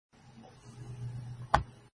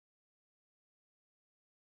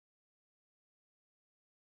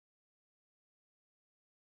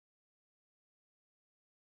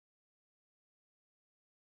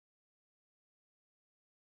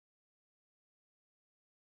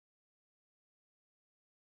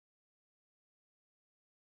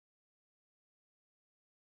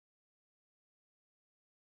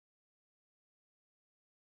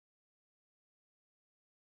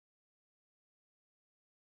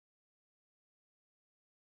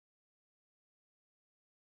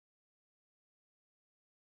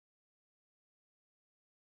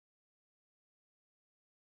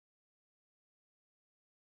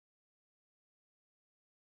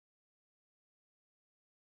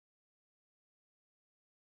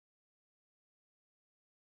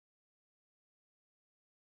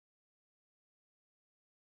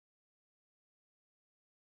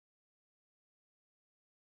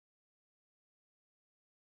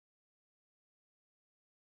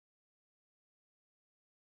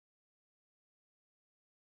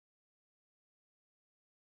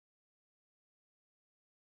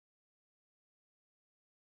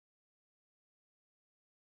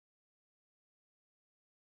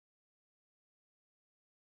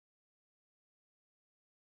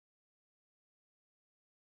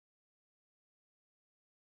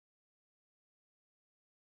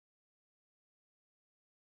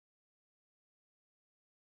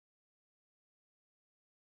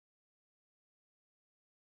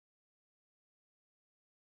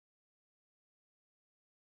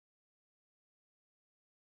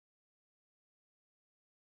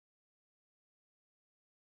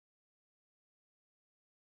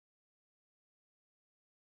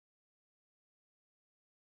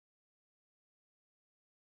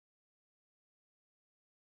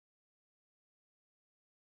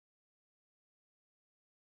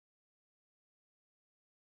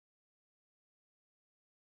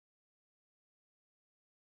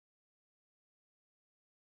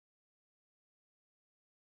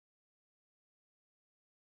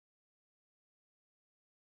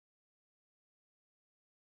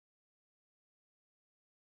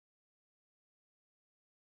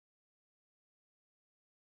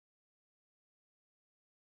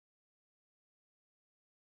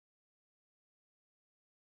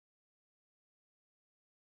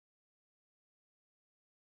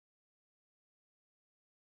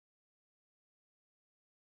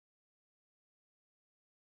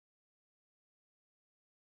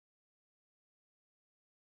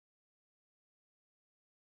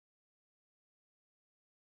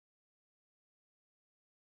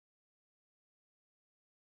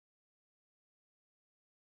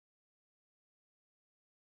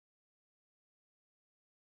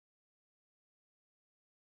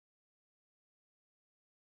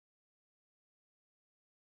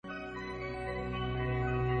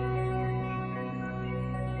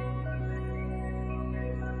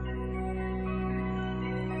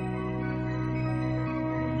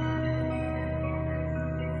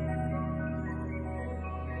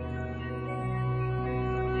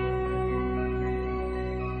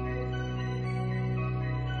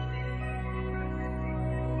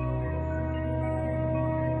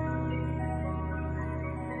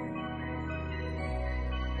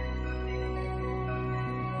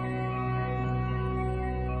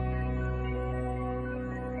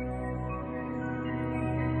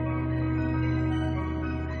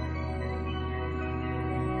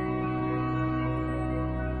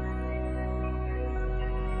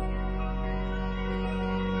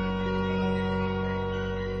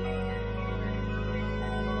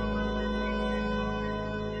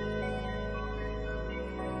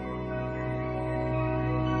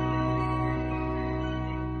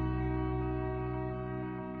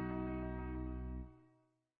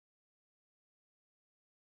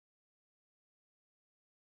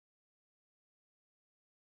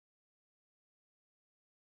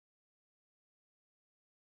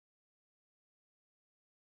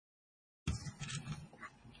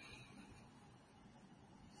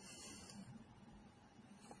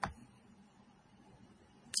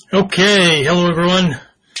Okay, hello everyone.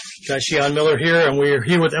 Guy Shion Miller here, and we're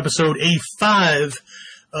here with episode E85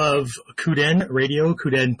 of KUDEN Radio,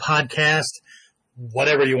 KUDEN Podcast,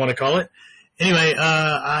 whatever you want to call it. Anyway,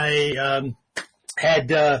 I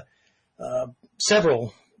had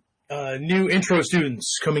several new intro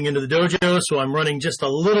students coming into the dojo, so I'm running just a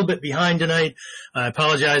little bit behind tonight. I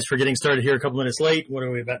apologize for getting started here a couple minutes late. What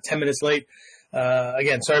are we, about 10 minutes late?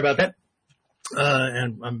 Again, sorry about that.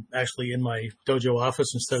 And I'm actually in my dojo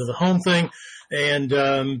office instead of the home thing.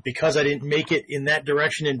 And because I didn't make it in that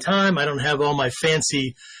direction in time, I don't have all my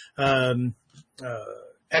fancy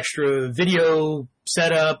extra video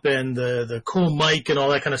setup and the cool mic and all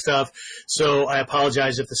that kind of stuff. So I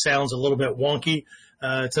apologize if the sound's a little bit wonky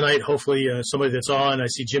tonight. Hopefully somebody that's on, I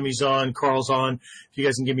see Jimmy's on, Carl's on. If you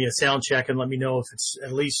guys can give me a sound check and let me know if it's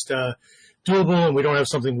at least doable and we don't have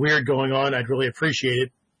something weird going on, I'd really appreciate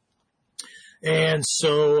it. And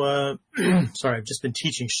so, sorry, I've just been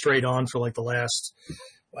teaching straight on for like the last,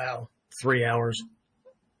 3 hours.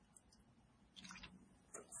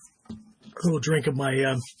 A little drink of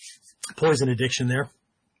my poison addiction there.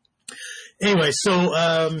 Anyway,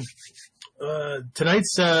 so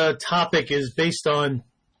tonight's topic is based on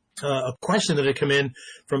a question that had come in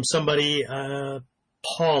from somebody,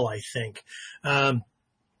 Paul, I think,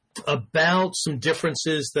 about some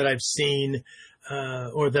differences that I've seen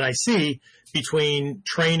or that I see between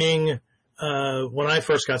training when I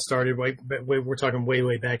first got started, we're talking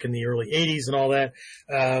way back in the early 80s and all that,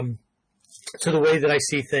 to the way that I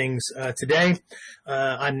see things today.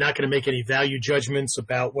 I'm not going to make any value judgments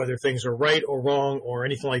about whether things are right or wrong or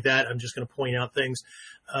anything like that. I'm just going to point out things.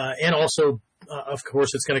 And also, of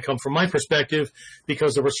course, it's going to come from my perspective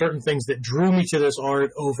because there were certain things that drew me to this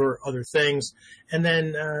art over other things. And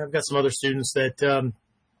then I've got some other students that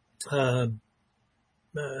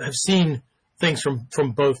have seen things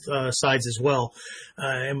from both sides as well.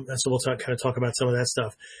 And so we'll kind of talk about some of that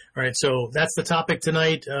stuff. All right. So that's the topic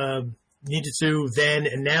tonight. Ninjutsu then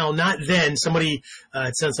and now, not then. Somebody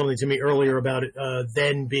said something to me earlier about it,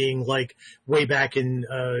 then being like way back in,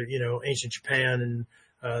 ancient Japan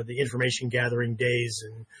and the information gathering days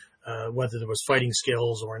and whether there was fighting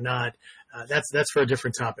skills or not. That's for a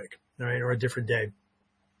different topic, all right, or a different day.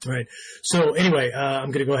 All right. So anyway,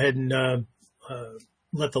 I'm going to go ahead and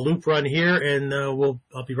let the loop run here, and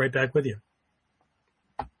I'll be right back with you.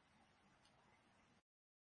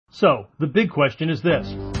 So, the big question is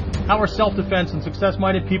this. How are self-defense and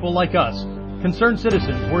success-minded people like us, concerned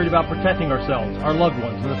citizens worried about protecting ourselves, our loved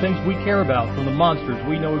ones, and the things we care about from the monsters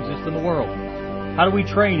we know exist in the world? How do we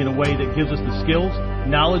train in a way that gives us the skills,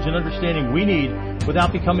 knowledge, and understanding we need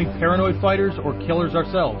without becoming paranoid fighters or killers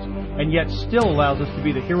ourselves, and yet still allows us to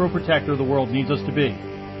be the hero protector the world needs us to be?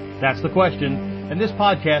 That's the question, and this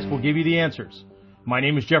podcast will give you the answers. My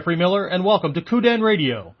name is Jeffrey Miller, and welcome to KUDEN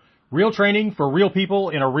Radio, real training for real people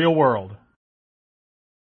in a real world.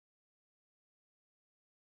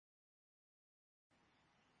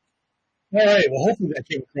 All right. Well, hopefully that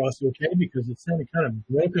came across okay because it sounded kind of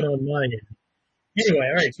broken on my end. Anyway,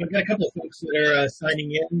 all right. So I've got a couple of folks that are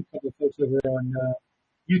signing in, a couple of folks over on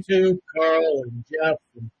YouTube, Carl and Jeff,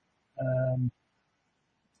 and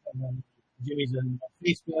Jimmy's on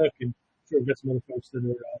Facebook, and I'm sure we've got some other folks that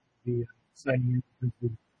are be signing in to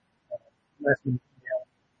last minute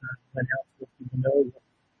announce what people know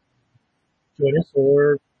join us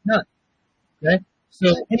or not. Okay. So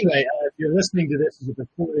anyway, if you're listening to this as a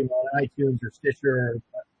recording on iTunes or Stitcher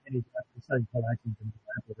or any site called iTunes and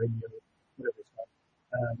Apple Radio, whatever it's called,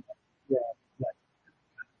 like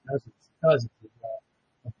dozens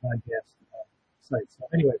of podcast sites. So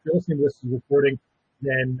anyway, if you're listening to this as a recording,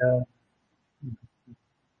 then you're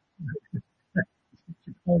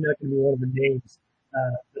probably not going to be one of the names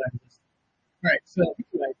that I'm listing. All right. So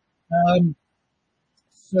anyway, one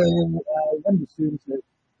of the students that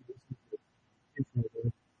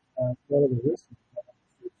one of the listeners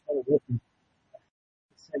started looking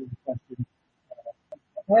sending a question.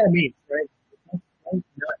 By all means, right? Don't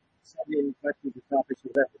not send in questions or topics or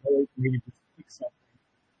whatever. No way for me to just pick something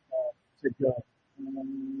to go.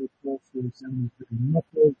 It's also sounding pretty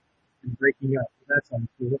muffled and breaking up. So that's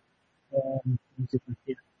uncool. Let me see if I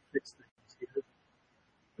can't fix things here.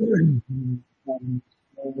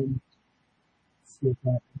 See if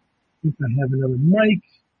I have another mic.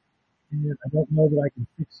 And I don't know that I can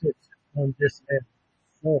fix it on this end.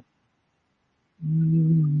 So,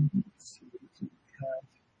 let's see what we have.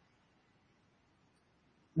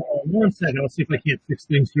 One second, I'll see if I can't fix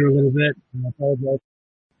things here a little bit. And I apologize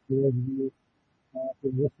for those of you for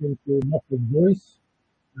listening to a muffled voice.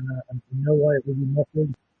 I know why it would be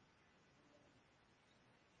muffled.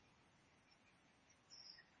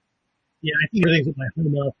 Yeah, I think everything's at my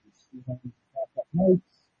home office. Off at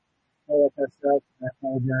nights, all that kind of stuff. I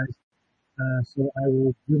apologize. So I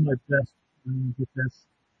will do my best with this.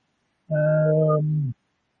 Um,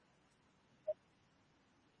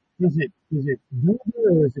 is it good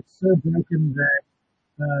or is it so broken that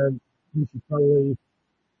we should probably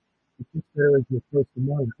fix there as we approach the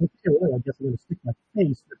morning? Okay, well, I guess I'm going to stick my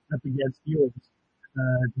face up against yours,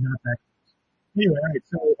 not that close. Anyway, all right,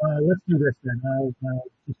 so let's do this then. I'll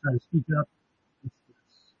just try to speak up.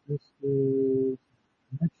 This is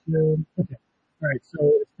connection. Okay. All right, so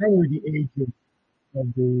it's probably the age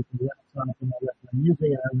of the laptop and all that I'm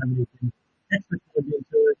using. I don't have anything extra plugged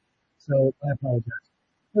into it, so I apologize.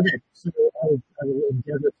 Okay, so I will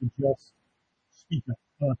endeavor to just speak up.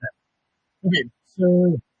 How about that? Okay, so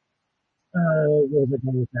where was I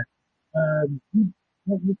going with that? How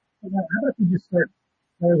about we just start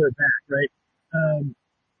further back, right?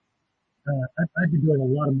 I've been doing a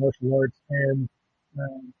lot of martial arts and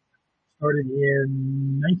started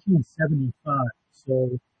in 1975.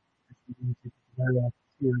 So actually, let me take the right off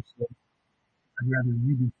here. So I'd rather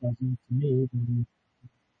you be fuzzy to me than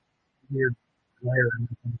weird glare in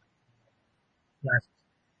my glasses.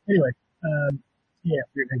 Anyway, yeah,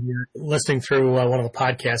 weird idea. Listening through one of the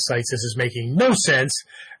podcast sites, this is making no sense,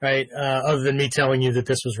 right? Other than me telling you that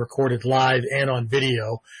this was recorded live and on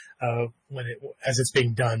video as it's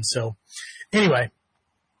being done. So anyway,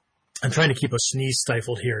 I'm trying to keep a sneeze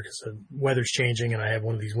stifled here because the weather's changing and I have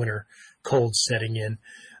one of these winter colds setting in.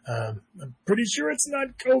 I'm pretty sure it's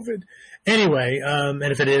not COVID. Anyway, and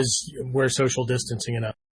if it is, we're social distancing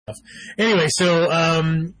enough. Anyway, so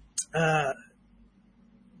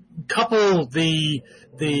couple the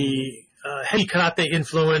heavy karate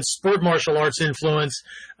influence, sport martial arts influence,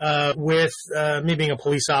 with me being a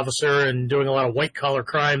police officer and doing a lot of white collar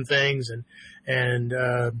crime things and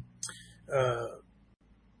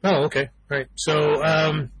oh, okay, right. So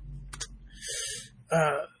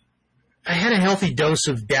I had a healthy dose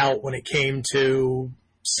of doubt when it came to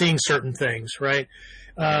seeing certain things, right?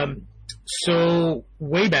 So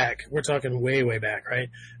way back, we're talking way back, right?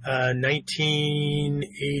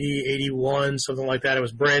 1980, 81, something like that. I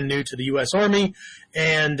was brand new to the U.S. Army,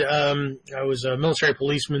 and I was a military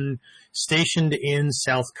policeman stationed in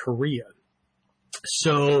South Korea.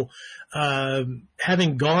 So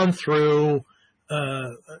having gone through,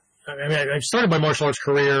 I started my martial arts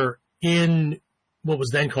career in what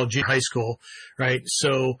was then called junior high school, right?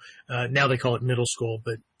 So now they call it middle school,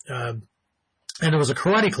 but and there was a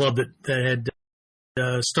karate club that had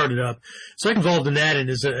started up. So I got involved in that, and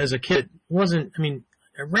as a kid, I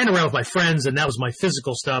ran around with my friends, and that was my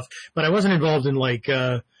physical stuff, but I wasn't involved in like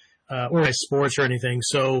organized sports or anything.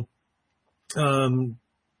 So,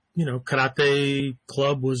 karate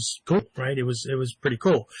club was cool, right? It was pretty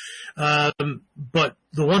cool. But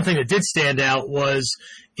the one thing that did stand out was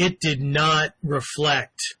it did not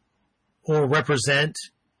reflect or represent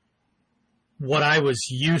what I was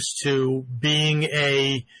used to being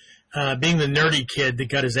being the nerdy kid that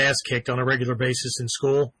got his ass kicked on a regular basis in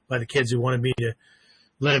school by the kids who wanted me to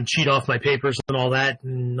let him cheat off my papers and all that,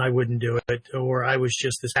 and I wouldn't do it, or I was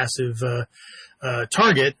just this passive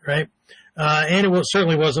target, right? And it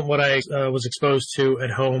certainly wasn't what I was exposed to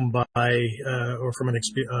at home by or from an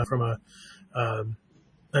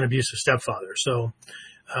abusive stepfather. So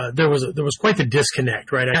there was quite the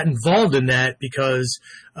disconnect, right? I got involved in that because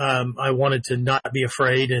I wanted to not be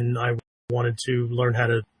afraid, and I wanted to learn how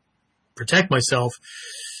to protect myself.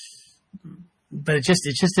 But it just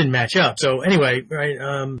didn't match up. So anyway, right?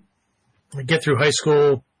 I get through high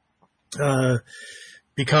school,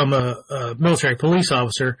 become a military police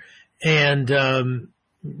officer, and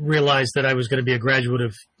realized that I was going to be a graduate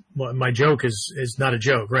of. Well, my joke is not a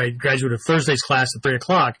joke, right? Graduate of Thursday's class at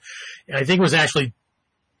 3:00. I think it was actually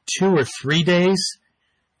 2 or 3 days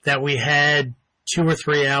that we had 2 or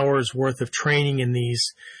 3 hours worth of training in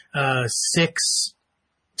these 6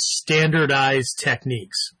 standardized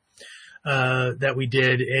techniques that we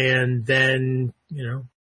did, and then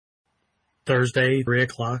Thursday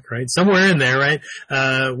 3:00, right, somewhere in there, right,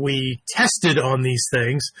 we tested on these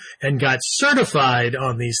things and got certified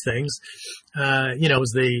on these things.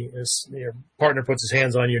 Your partner puts his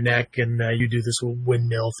hands on your neck and you do this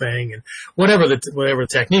windmill thing and whatever the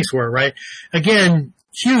techniques were, right? Again,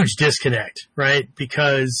 huge disconnect, right?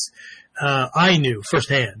 Because I knew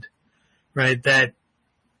firsthand, right, that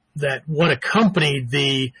what accompanied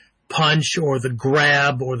the punch or the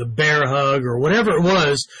grab or the bear hug or whatever it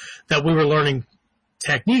was that we were learning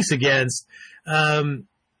techniques against,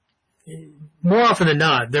 more often than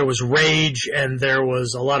not, there was rage and there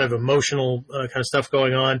was a lot of emotional kind of stuff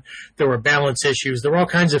going on. There were balance issues. There were all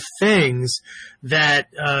kinds of things that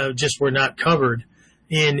just were not covered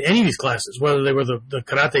in any of these classes, whether they were the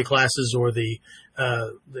karate classes or the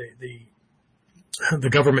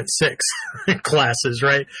government 6 classes,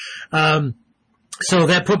 right? So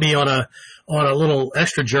that put me on a little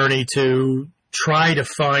extra journey to try to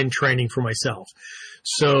find training for myself.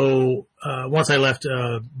 So once I left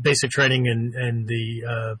basic training and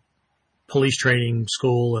the police training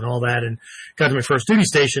school and all that, and got to my first duty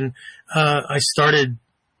station, I started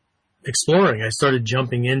exploring. I started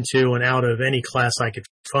jumping into and out of any class I could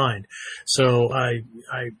find. So I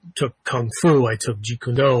took Kung Fu, I took Jeet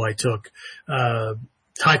Kune Do, I took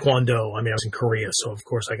Taekwondo. I mean, I was in Korea, so of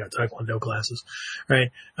course I got Taekwondo classes, right?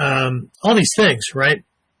 All these things, right?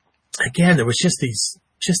 Again, there was just these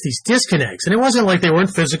disconnects, and it wasn't like they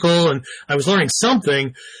weren't physical and I was learning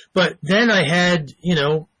something, but then I had,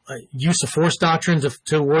 use of force doctrines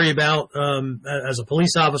to worry about, as a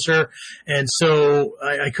police officer. And so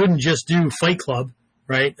I couldn't just do Fight Club,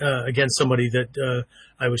 right? Against somebody that,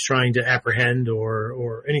 I was trying to apprehend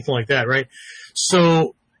or anything like that, right?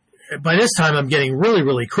 So by this time I'm getting really,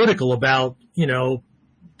 really critical about, the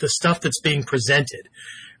stuff that's being presented,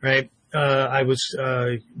 right? I was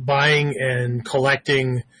buying and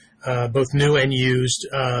collecting both new and used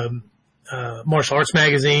martial arts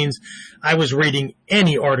magazines. I was reading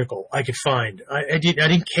any article I could find. I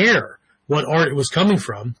didn't care what art it was coming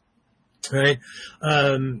from, right?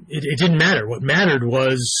 It didn't matter. What mattered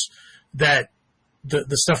was that the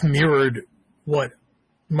stuff mirrored what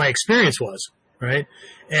my experience was, right?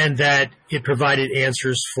 And that it provided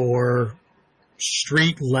answers for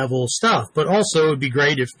street level stuff, but also it would be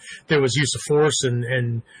great if there was use of force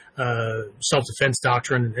and self-defense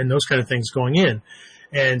doctrine and those kind of things going in.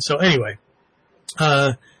 And so anyway,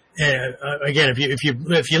 again, if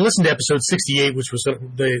you listen to episode 68, which was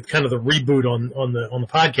the kind of the reboot on the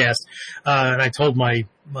podcast, and I told my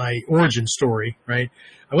origin story, right?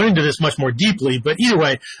 I went into this much more deeply, but either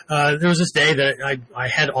way, there was this day that I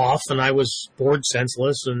had off and I was bored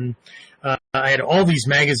senseless, and I had all these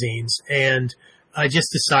magazines, and I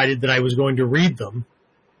just decided that I was going to read them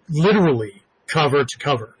literally cover to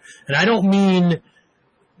cover. And I don't mean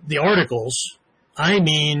the articles. I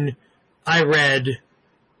mean, I read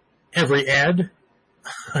every ad.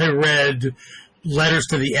 I read letters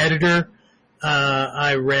to the editor.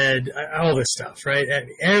 I read all this stuff, right?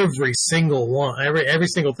 Every single one, every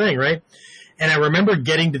single thing, right? And I remember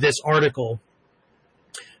getting to this article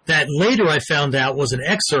that later I found out was an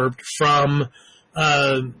excerpt from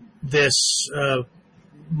this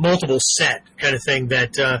multiple set kind of thing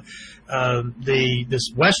that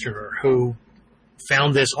this Westerner who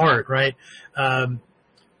found this art, right?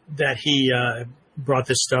 That he brought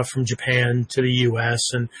this stuff from Japan to the U.S.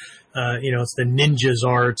 and it's the ninjas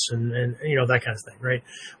arts and that kind of thing, right?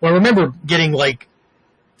 Well, I remember getting like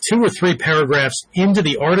 2 or 3 paragraphs into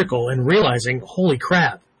the article and realizing, holy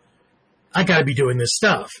crap, I got to be doing this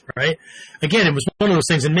stuff, right? Again, it was one of those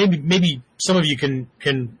things, and maybe some of you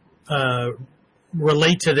can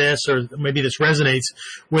relate to this, or maybe this resonates,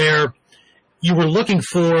 where you were looking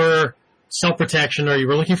for self-protection or you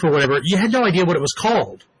were looking for whatever. You had no idea what it was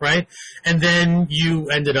called, right? And then you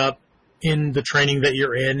ended up in the training that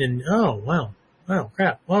you're in, and wow,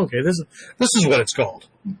 crap. Well, okay, this is what it's called.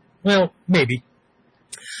 Well, maybe.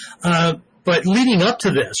 But leading up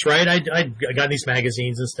to this, right, I got these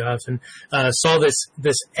magazines and stuff, and saw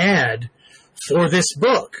this ad for this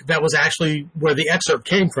book that was actually where the excerpt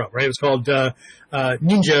came from, right? It was called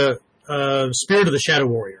Ninja Spirit of the Shadow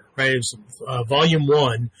Warrior, right? It was volume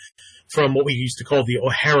 1 from what we used to call the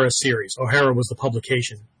O'Hara series. O'Hara was the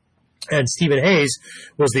publication. And Stephen Hayes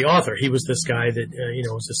was the author. He was this guy that,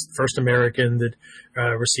 was this first American that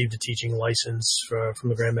received a teaching license from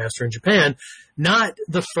the Grandmaster in Japan. Not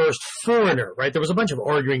the first foreigner, right? There was a bunch of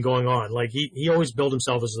arguing going on. Like, he always billed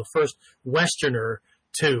himself as the first Westerner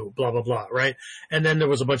to blah, blah, blah, right? And then there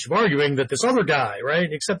was a bunch of arguing that this other guy, right?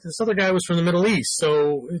 Except this other guy was from the Middle East.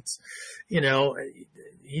 So it's, he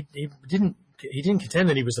didn't contend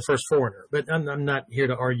that he was the first foreigner, but I'm not here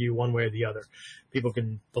to argue one way or the other. People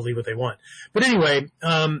can believe what they want. But anyway,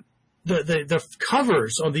 the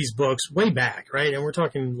covers on these books way back, right? And we're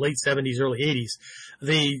talking late 70s, early 80s.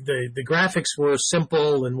 The graphics were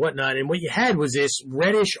simple and whatnot. And what you had was this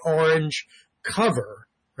reddish orange cover,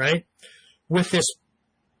 right? With this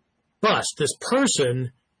bust, this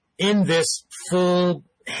person in this full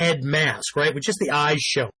head mask, right? With just the eyes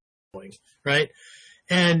showing, right?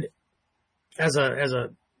 And as a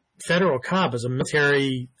federal cop, as a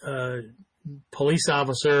military police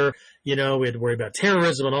officer, we had to worry about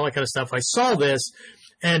terrorism and all that kind of stuff. I saw this,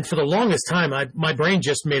 and for the longest time, my brain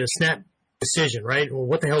just made a snap decision, right? Well,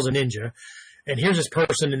 what the hell's a ninja? And here's this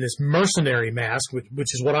person in this mercenary mask,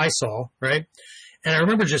 which is what I saw, right? And I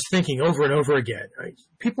remember just thinking over and over again, right?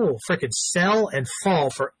 People will frickin' sell and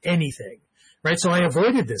fall for anything, right? So I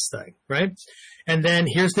avoided this thing, right? And then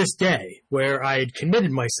here's this day where I had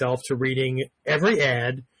committed myself to reading every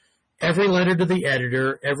ad, every letter to the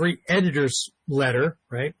editor, every editor's letter,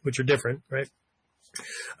 right? Which are different, right?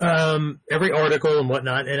 Every article and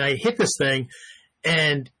whatnot. And I hit this thing,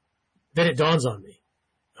 and then it dawns on me.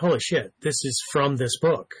 Holy shit, this is from this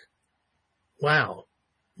book. Wow.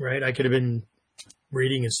 Right? I could have been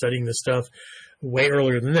reading and studying this stuff way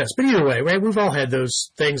earlier than this. But either way, right? We've all had those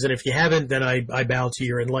things. And if you haven't, then I bow to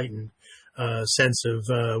your enlightened sense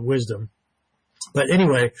of wisdom. But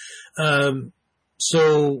anyway,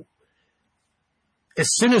 so as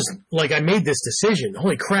soon as I made this decision,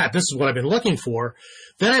 holy crap, this is what I've been looking for,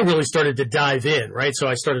 then I really started to dive in, right? So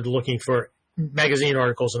I started looking for magazine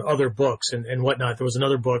articles and other books and whatnot. There was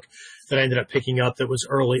another book that I ended up picking up that was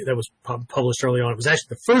published early on. It was actually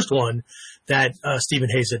the first one that Stephen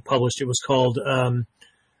Hayes had published. It was called The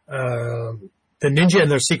Ninja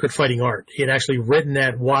and Their Secret Fighting Art. He had actually written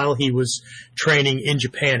that while he was training in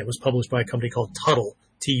Japan. It was published by a company called Tuttle,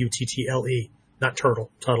 Tuttle, not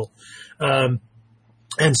Turtle, Tuttle.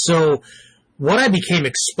 And so what I became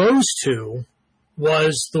exposed to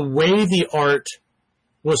was the way the art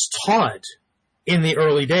was taught in the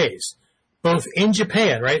early days, both in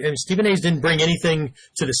Japan, right? And Stephen Hayes didn't bring anything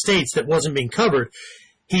to the States that wasn't being covered.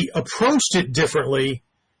 He approached it differently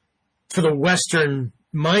for the Western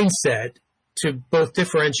mindset to both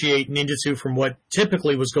differentiate ninjutsu from what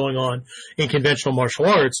typically was going on in conventional martial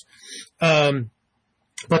arts,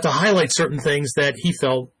 but to highlight certain things that he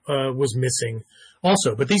felt was missing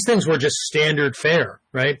also. But these things were just standard fare,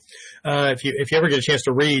 right? If you ever get a chance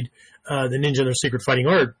to read The Ninja and Their Secret Fighting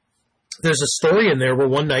Art, there's a story in there where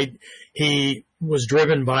one night he was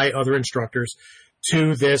driven by other instructors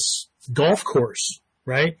to this golf course,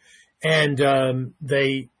 right? And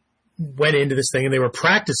they went into this thing and they were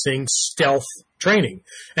practicing stealth training,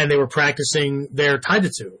 and they were practicing their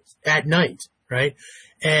taijutsu at night, right?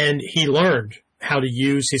 And he learned how to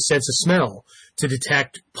use his sense of smell to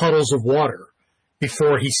detect puddles of water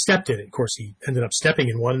before he stepped in it. Of course, he ended up stepping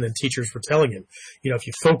in one, and then teachers were telling him, if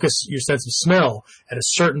you focus your sense of smell at a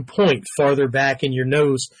certain point farther back in your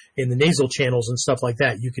nose, in the nasal channels and stuff like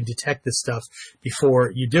that, you can detect this stuff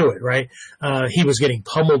before you do it, right? He was getting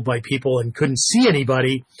pummeled by people and couldn't see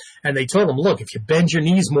anybody, and they told him, look, if you bend your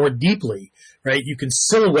knees more deeply, right, you can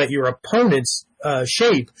silhouette your opponent's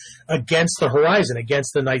shape against the horizon,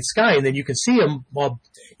 against the night sky, and then you can see him while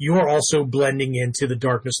you're also blending into the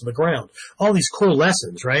darkness of the ground. All these cool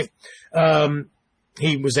lessons, right?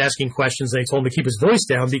 He was asking questions, and they told him to keep his voice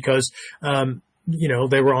down because,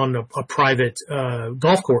 they were on a private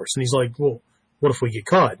golf course. And he's like, well, what if we get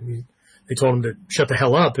caught? And they told him to shut the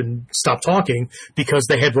hell up and stop talking because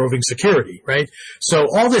they had roving security, right? So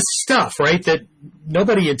all this stuff, right, that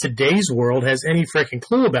nobody in today's world has any freaking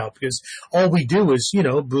clue about, because all we do is,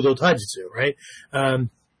 Budo Taijutsu, right?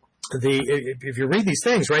 If you read these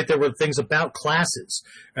things, right, there were things about classes,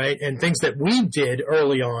 right, and things that we did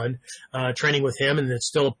early on, training with him, and it's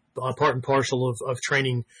still a part and parcel of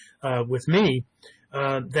training with me,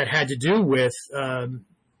 that had to do with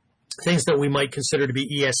things that we might consider to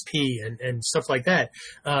be ESP and stuff like that,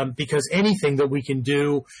 because anything that we can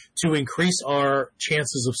do to increase our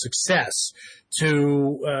chances of success,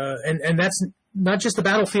 and that's not just the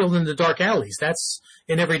battlefield in the dark alleys, that's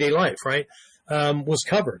in everyday life, right, was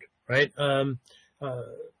covered. Right? All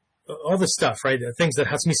this stuff, right? The things that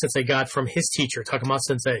Hatsumi Sensei got from his teacher, Takamatsu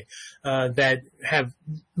Sensei, that have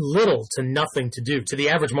little to nothing to do, to the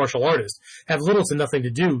average martial artist, have little to nothing to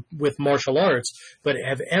do with martial arts, but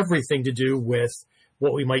have everything to do with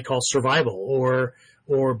what we might call survival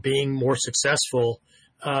or being more successful,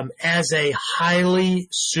 as a highly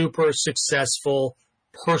super successful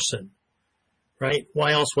person. Right?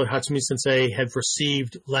 Why else would Hatsumi Sensei have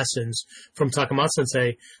received lessons from Takamatsu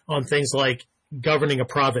Sensei on things like governing a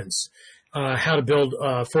province, how to build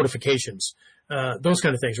fortifications, those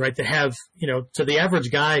kind of things, right? To have, to the average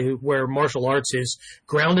guy where martial arts is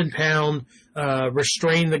ground and pound,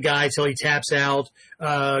 restrain the guy till he taps out,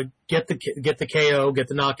 get the KO, get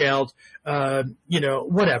the knockout,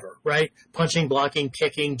 whatever, right? Punching, blocking,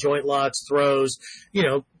 kicking, joint locks, throws,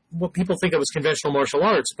 what people think of as conventional martial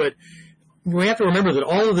arts, but we have to remember that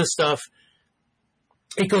all of this stuff,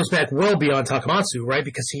 it goes back well beyond Takamatsu, right?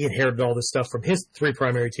 Because he inherited all this stuff from his three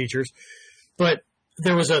primary teachers. But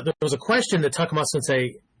there was a question that Takamatsu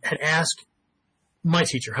Sensei had asked my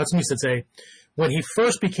teacher, Hatsumi Sensei, when he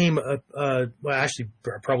first became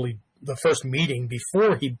probably the first meeting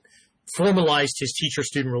before he formalized his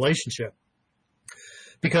teacher-student relationship.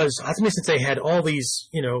 Because Hatsumi Sensei had all these,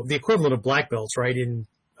 the equivalent of black belts, right, in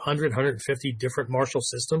 150 different martial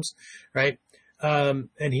systems, right?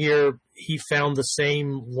 And here he found the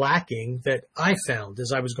same lacking that I found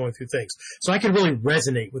as I was going through things. So I could really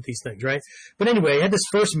resonate with these things, right? But anyway, I had this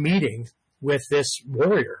first meeting with this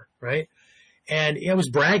warrior, right? And I was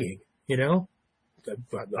bragging, I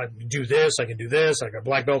do this, I can do this, I got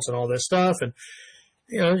black belts and all this stuff. And,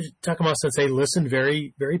 Takuma Sensei listened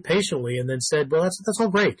very, very patiently and then said, well, that's all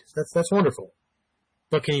great. That's wonderful.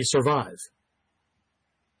 But can you survive?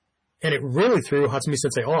 And it really threw Hatsumi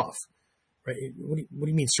Sensei off. Right? What do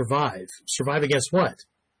you mean survive? Survive against what?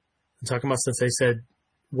 And Takuma Sensei said,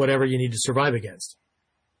 whatever you need to survive against.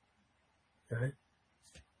 Okay?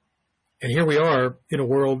 And here we are in a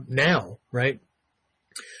world now, right,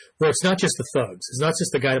 where it's not just the thugs. It's not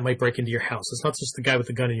just the guy that might break into your house. It's not just the guy with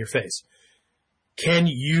the gun in your face. Can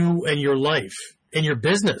you and your life and your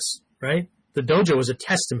business, right? The dojo is a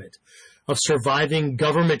testament of surviving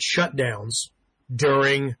government shutdowns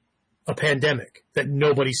during a pandemic that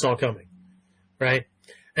nobody saw coming, right?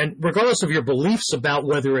 And regardless of your beliefs about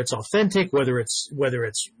whether it's authentic, whether it's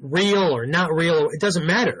real or not real, it doesn't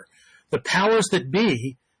matter. The powers that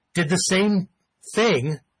be did the same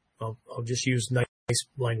thing. I'll just use nice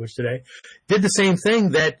language today. Did the same thing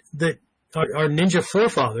that our ninja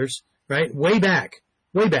forefathers, right, way back,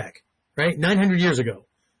 right, 900 years ago,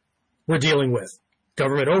 were dealing with.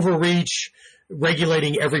 Government overreach,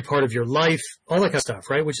 regulating every part of your life, all that kind of stuff,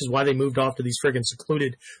 right? Which is why they moved off to these friggin'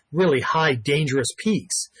 secluded, really high, dangerous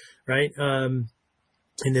peaks, right? In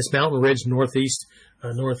this mountain ridge northwest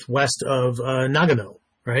of Nagano,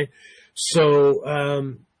 right?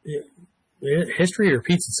 So history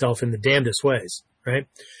repeats itself in the damnedest ways, right?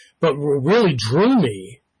 But what really drew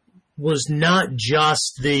me was not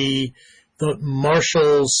just the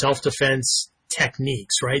martial self-defense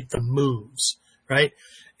techniques, right? The moves, right?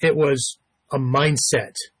 It was a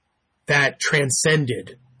mindset that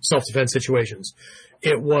transcended self-defense situations.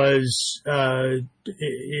 It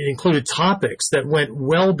included topics that went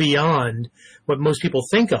well beyond what most people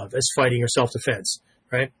think of as fighting or self-defense,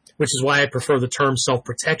 right? Which is why I prefer the term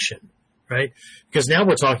self-protection, right? Because now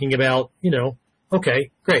we're talking about,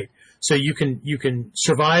 okay, great. So you can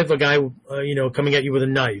survive a guy, coming at you with a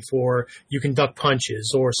knife, or you can duck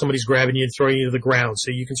punches, or somebody's grabbing you and throwing you to the ground, so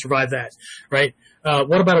you can survive that, right?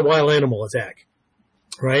 What about a wild animal attack,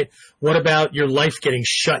 right? What about your life getting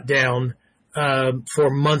shut down for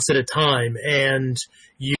months at a time, and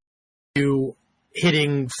you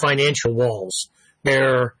hitting financial walls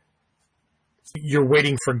where you're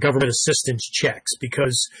waiting for government assistance checks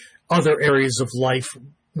because other areas of life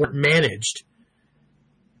weren't managed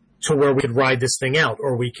to where we could ride this thing out,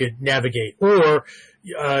 or we could navigate, or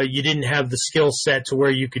you didn't have the skill set to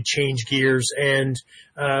where you could change gears and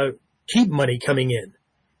keep money coming in,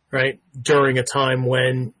 right, during a time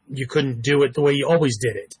when you couldn't do it the way you always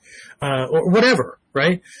did it, or whatever,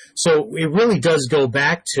 right? So it really does go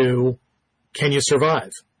back to, can you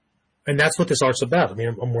survive? And that's what this art's about. I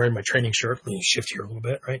mean, I'm wearing my training shirt. Let me shift here a little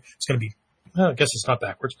bit, right? It's going to be, I guess it's not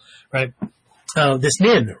backwards, right? This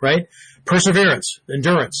nin, right? Perseverance,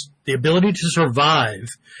 endurance, the ability to survive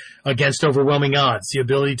against overwhelming odds, the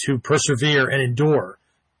ability to persevere and endure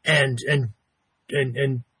and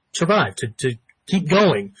survive, to keep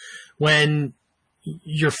going when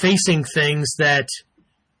you're facing things that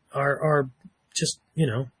are just,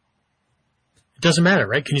 it doesn't matter,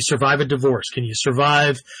 right? Can you survive a divorce? Can you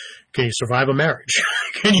survive a marriage?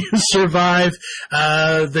 Can you survive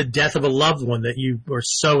the death of a loved one that you are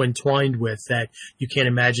so entwined with that you can't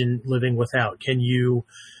imagine living without? Can you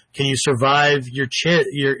survive your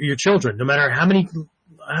children, no matter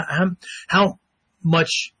how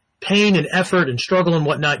much pain and effort and struggle and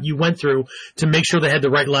whatnot you went through to make sure they had the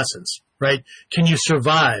right lessons, right? Can you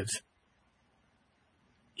survive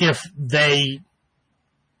if they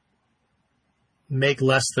make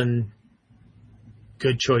less than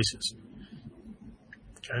good choices?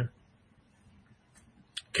 Okay.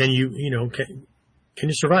 Can you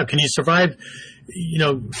survive? Can you survive,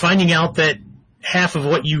 finding out that half of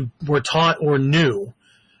what you were taught or knew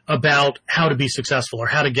about how to be successful or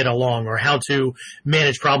how to get along or how to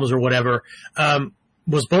manage problems or whatever,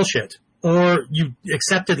 was bullshit? Or you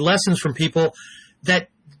accepted lessons from people that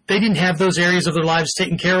they didn't have those areas of their lives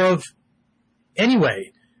taken care of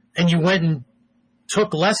anyway, and you went and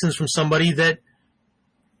took lessons from somebody that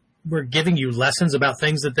were giving you lessons about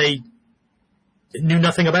things that they knew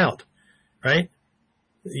nothing about, right?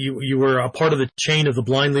 You were a part of the chain of the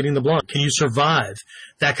blind leading the blind. Can you survive?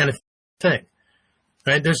 That kind of thing,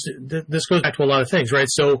 right? This goes back to a lot of things, right?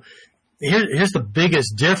 So here's the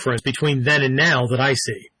biggest difference between then and now that I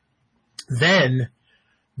see. Then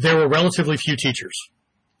there were relatively few teachers,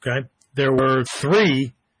 okay? There were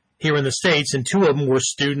 3 here in the States, and 2 of them were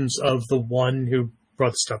students of the one who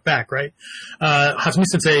brought the stuff back, right? Hatsumi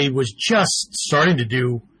Sensei was just starting to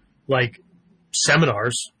do, like,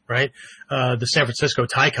 seminars, right? The San Francisco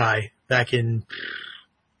Taikai back in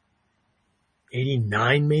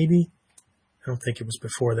 89, maybe? I don't think it was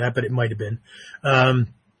before that, but it might have been.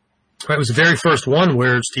 It was the very first one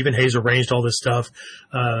where Stephen Hayes arranged all this stuff.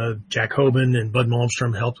 Jack Hoban and Bud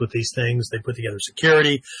Malmstrom helped with these things. They put together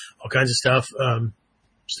security, all kinds of stuff.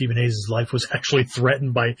 Stephen Hayes' life was actually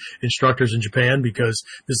threatened by instructors in Japan because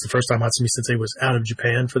this is the first time Hatsumi Sensei was out of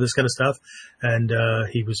Japan for this kind of stuff, and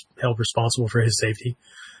he was held responsible for his safety.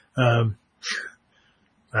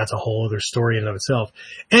 That's a whole other story in and of itself.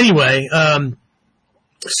 Anyway,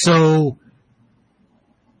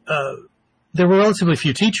 there were relatively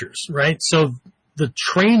few teachers, right? So the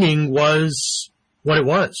training was what it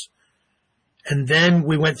was. And then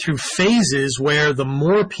we went through phases where the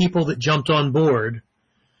more people that jumped on board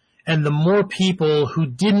and the more people who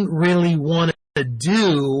didn't really want to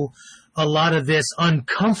do a lot of this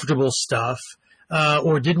uncomfortable stuff,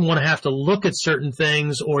 or didn't want to have to look at certain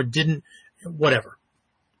things or didn't, whatever,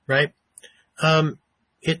 right?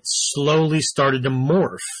 It slowly started to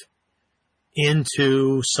morph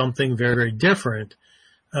into something very, very different.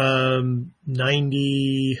 97,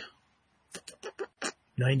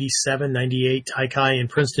 98 Taikai in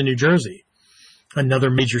Princeton, New Jersey.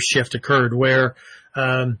 Another major shift occurred where,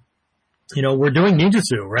 we're doing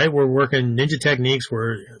ninjutsu, right? We're working ninja techniques,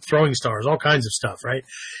 we're throwing stars, all kinds of stuff, right?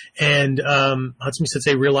 And, Hatsumi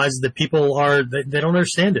Sensei realizes that people they don't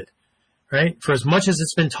understand it, right? For as much as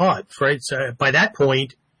it's been taught, right? So by that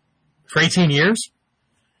point, for 18 years,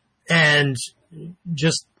 and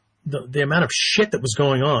just the amount of shit that was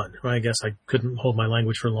going on. Well, I guess I couldn't hold my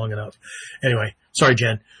language for long enough. Anyway, sorry,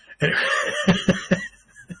 Jen.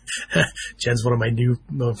 Jen's one of my new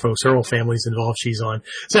folks. Her whole family's involved. She's on.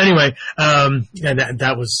 So anyway, and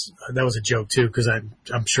that was a joke too, because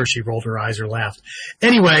I'm sure she rolled her eyes or laughed.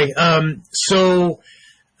 Anyway, at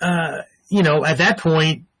that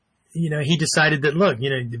point, he decided that, look,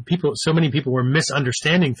 so many people were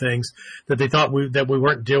misunderstanding things that they thought that we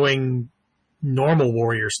weren't doing normal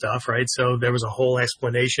warrior stuff, right? So there was a whole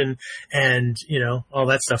explanation and, all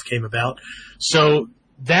that stuff came about. So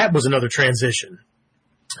that was another transition,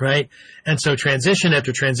 right? And so transition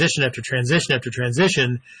after transition after transition after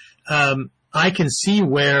transition, I can see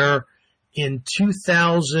where in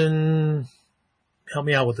 2000, help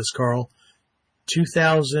me out with this, Carl,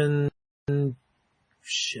 7,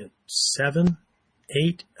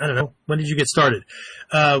 8, I don't know. When did you get started?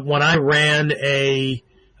 When I ran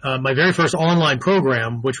my very first online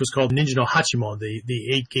program, which was called Ninja no Hachimon,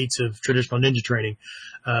 the 8 gates of traditional ninja training,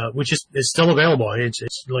 which is still available.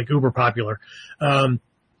 It's like uber popular.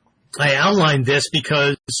 I outlined this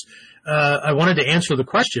because, I wanted to answer the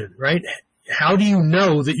question, right? How do you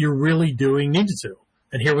know that you're really doing ninjutsu?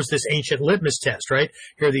 And here was this ancient litmus test, right?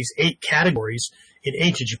 Here are these 8 categories in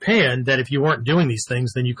ancient Japan that if you weren't doing these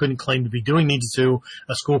things, then you couldn't claim to be doing ninjutsu.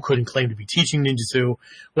 A school couldn't claim to be teaching ninjutsu,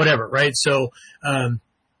 whatever, right? So I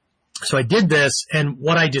did this, and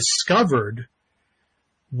what I discovered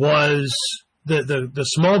was the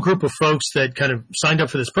small group of folks that kind of signed up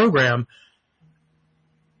for this program,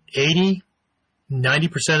 80,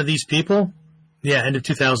 90% of these people, yeah, end of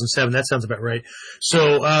 2007, that sounds about right.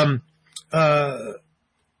 So,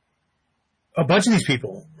 a bunch of these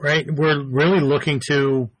people, right, were really looking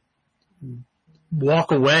to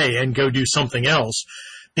walk away and go do something else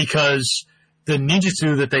because the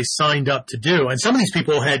ninjutsu that they signed up to do, and some of these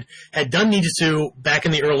people had done ninjutsu back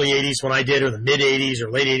in the early 80s when I did, or the mid 80s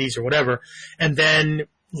or late 80s or whatever, and then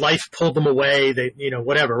life pulled them away, they,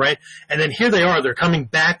 whatever, right? And then here they are, they're coming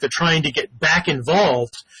back, they're trying to get back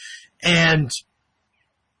involved, and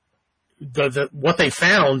what they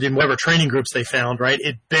found in whatever training groups they found, right,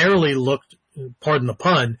 it barely looked, pardon the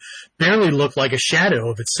pun, barely looked like a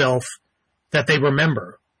shadow of itself that they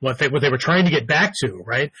remember, what they were trying to get back to,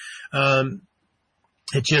 right?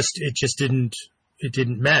 It just didn't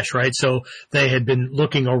mesh, right? So they had been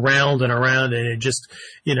looking around and around, and it just,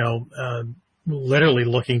 literally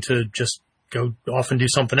looking to just go off and do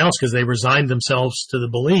something else because they resigned themselves to the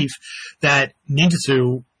belief that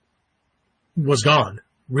ninjutsu was gone.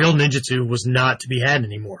 Real ninjutsu was not to be had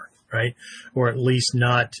anymore, right? Or at least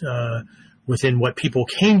not within what people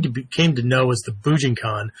came to know as the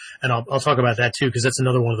Bujinkan, and I'll talk about that too, because that's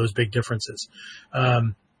another one of those big differences.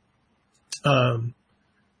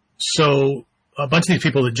 So a bunch of these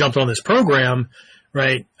people that jumped on this program,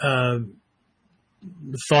 right,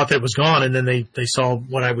 thought that it was gone, and then they saw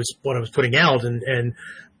what I was putting out, and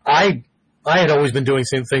I had always been doing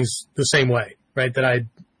things the same way, right, that I'd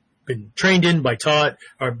been trained in been taught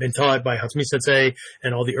by Hatsumi Sensei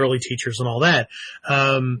and all the early teachers and all that,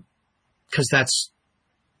 because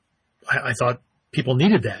I thought people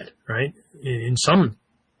needed that, right, in some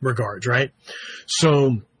regards, right?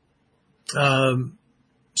 So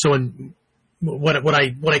in what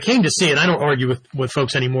I came to see, and I don't argue with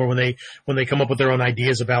folks anymore when they come up with their own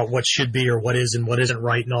ideas about what should be or what is and what isn't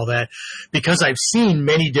right and all that, because I've seen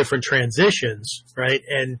many different transitions, right?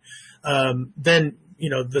 And then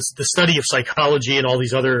the study of psychology and all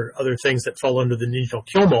these other things that fall under the Ninjutsu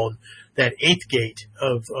Kyomon, that eighth gate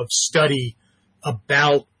of study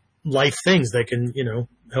about life things that can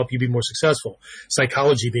help you be more successful,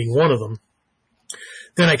 psychology being one of them.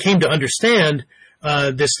 Then I came to understand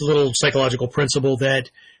this little psychological principle that,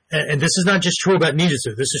 and this is not just true about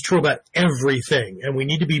ninjutsu, this is true about everything, and we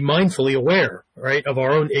need to be mindfully aware, right, of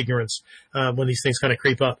our own ignorance when these things kind of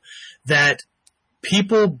creep up, that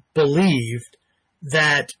people believed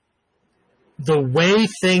that the way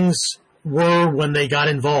things were when they got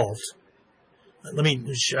involved,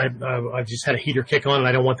 I've just had a heater kick on, and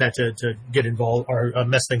I don't want that to get involved or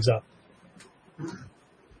mess things up.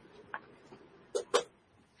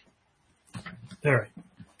 All right.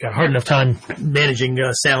 Got a hard enough time managing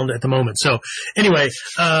sound at the moment. So anyway,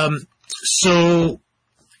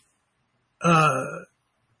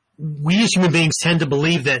 we as human beings tend to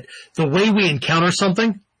believe that the way we encounter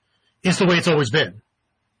something is the way it's always been,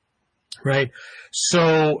 right?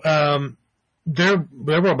 So there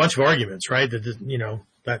were a bunch of arguments, right? That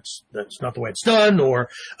that's not the way it's done, or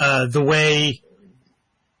the way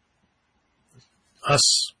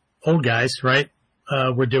us old guys, right?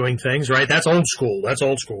 We're doing things, right? That's old school. That's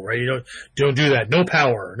old school, right? You don't do that. No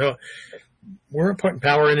power. No, we weren't putting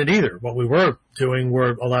power in it either. What we were doing,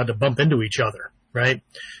 we're allowed to bump into each other, right?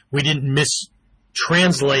 We didn't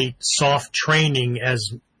mistranslate soft training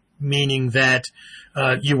as meaning that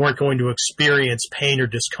you weren't going to experience pain or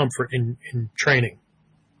discomfort in training,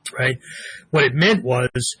 right? What it meant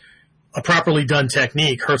was a properly done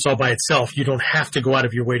technique hurts all by itself. You don't have to go out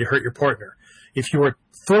of your way to hurt your partner. If you are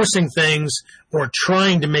forcing things or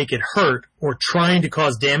trying to make it hurt or trying to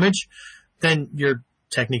cause damage, then your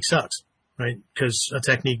technique sucks, right? Because a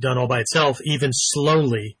technique done all by itself, even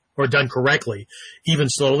slowly or done correctly, even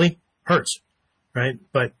slowly hurts, right?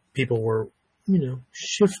 But people were,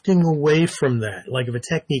 shifting away from that. Like if a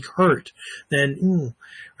technique hurt, then,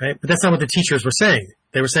 right? But that's not what the teachers were saying.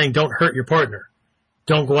 They were saying, don't hurt your partner.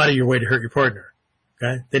 Don't go out of your way to hurt your partner.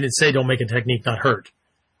 Okay? They didn't say don't make a technique not hurt.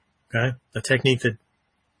 Okay? A technique that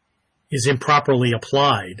is improperly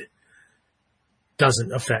applied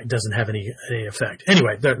doesn't have any effect.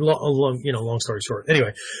 Anyway, long story short.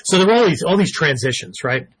 Anyway, so there were all these transitions,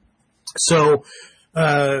 right? So,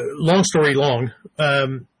 long story long,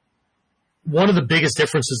 one of the biggest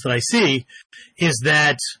differences that I see is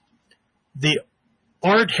that the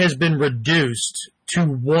art has been reduced to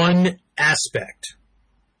one aspect,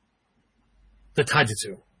 the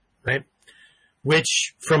taijutsu, right?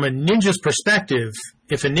 Which, from a ninja's perspective,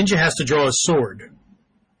 if a ninja has to draw a sword,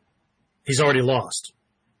 he's already lost.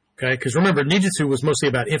 Okay? Because remember, ninjutsu was mostly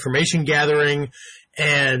about information gathering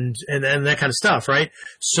and that kind of stuff, right?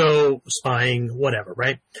 So, spying, whatever,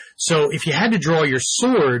 right? So, if you had to draw your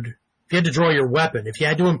sword, if you had to draw your weapon, if you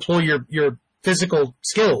had to employ your physical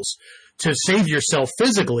skills to save yourself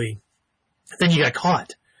physically, then you got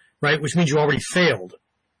caught, right? Which means you already failed.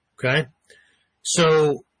 Okay?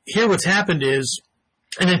 So, here what's happened is,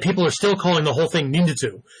 and then people are still calling the whole thing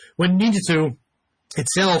ninjutsu, when ninjutsu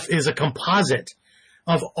itself is a composite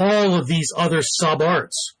of all of these other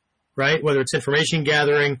sub-arts, right? Whether it's information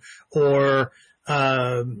gathering or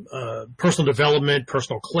personal development,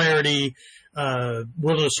 personal clarity,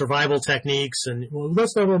 wilderness survival techniques, and, well,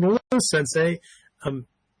 that's not on the list, Sensei.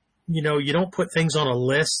 You don't put things on a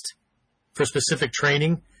list for specific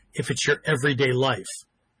training if it's your everyday life.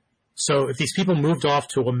 So if these people moved off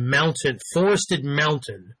to a forested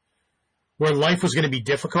mountain, where life was going to be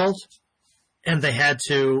difficult, and they had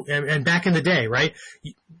to, and back in the day, right,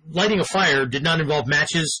 lighting a fire did not involve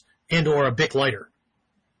matches and or a Bic lighter.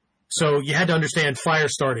 So you had to understand fire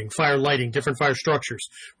starting, fire lighting, different fire structures,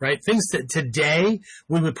 right? Things that today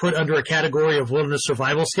we would put under a category of wilderness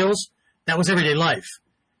survival skills, that was everyday life.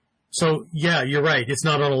 So yeah, you're right, it's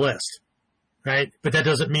not on a list, right? But that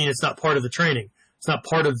doesn't mean it's not part of the training. It's not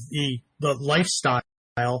part of the the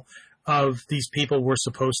lifestyle of these people we're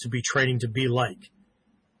supposed to be training to be like.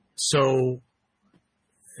 So,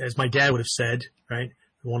 as my dad would have said, right,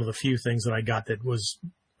 one of the few things that I got that was,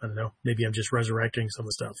 I don't know, maybe I'm just resurrecting some of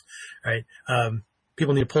the stuff, right?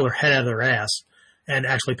 People need to pull their head out of their ass and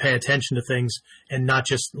actually pay attention to things and not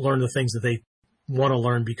just learn the things that they want to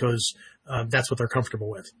learn because that's what they're comfortable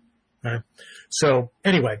with. Right? So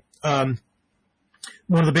anyway, one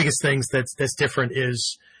of the biggest things that's different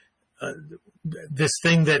is this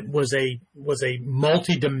thing that was a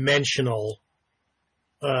multi-dimensional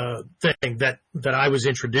thing that I was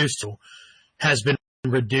introduced to has been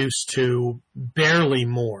reduced to barely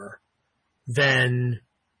more than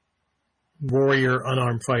warrior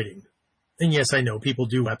unarmed fighting. And yes, I know people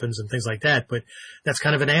do weapons and things like that, but that's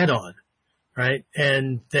kind of an add-on, right?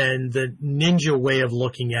 And then the ninja way of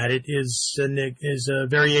looking at it is a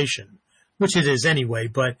variation, which it is anyway,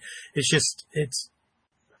 but it's just, it's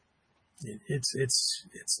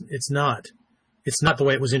not the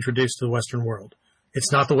way it was introduced to the Western world.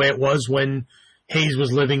 It's not the way it was when Hayes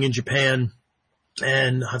was living in Japan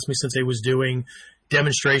and Hatsumi Sensei was doing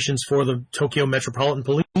demonstrations for the Tokyo Metropolitan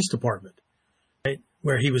Police Department, right?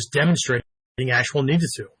 Where he was demonstrating actual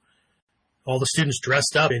ninjutsu. All the students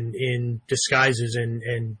dressed up in disguises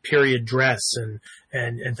and period dress and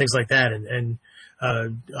things like that. And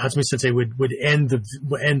Hatsumi Sensei would end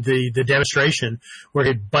the demonstration where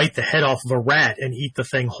he'd bite the head off of a rat and eat the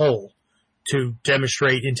thing whole to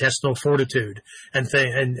demonstrate intestinal fortitude and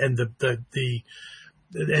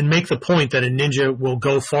make the point that a ninja will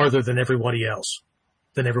go farther than everyone else.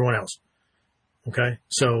 Okay?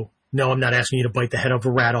 So, no, I'm not asking you to bite the head of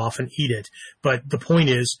a rat off and eat it. But the point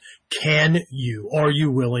is, are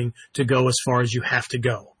you willing to go as far as you have to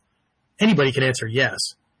go? Anybody can answer yes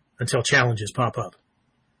until challenges pop up.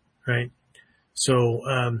 Right? So,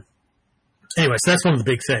 anyway, so that's one of the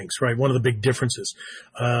big things, right? One of the big differences.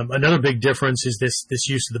 Another big difference is this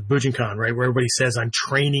use of the Bujinkan, right? Where everybody says, I'm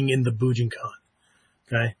training in the Bujinkan.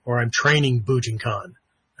 Okay? Or I'm training Bujinkan,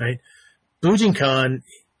 right? Bujinkan,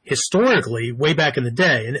 historically, way back in the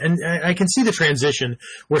day, and I can see the transition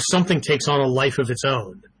where something takes on a life of its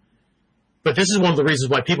own. But this is one of the reasons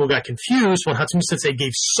why people got confused when Hatsumi Sensei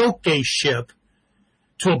gave soke-ship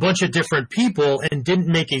to a bunch of different people and didn't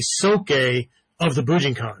make a soke of the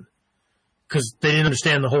Bujinkan. Because they didn't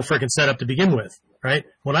understand the whole frickin' setup to begin with, right?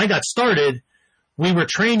 When I got started, we were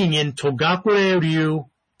training in Togakure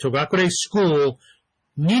School,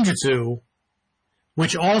 Ninjutsu,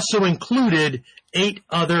 which also included 8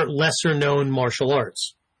 other lesser-known martial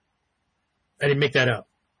arts. I didn't make that up.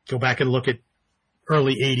 Go back and look at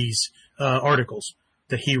early 80s articles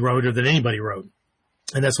that he wrote or that anybody wrote.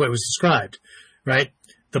 And that's what it was described, right?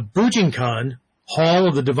 The Bujinkan, Hall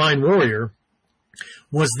of the Divine Warrior,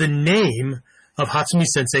 was the name of Hatsumi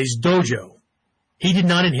Sensei's dojo. He did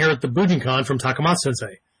not inherit the Bujinkan from Takamatsu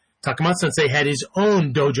Sensei. Takamatsu Sensei had his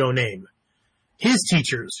own dojo name. His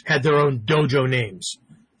teachers had their own dojo names,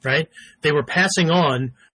 right? They were passing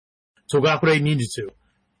on Togakure Ninjutsu,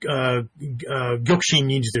 Gyokushin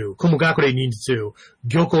Ninjutsu, Kumogakure Ninjutsu,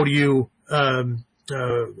 Gyokoryu,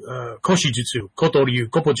 Koshijutsu, Kotoryu,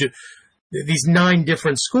 Kopojutsu, these 9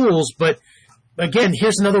 different schools. But again,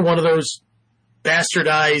 here's another one of those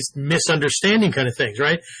bastardized misunderstanding kind of things,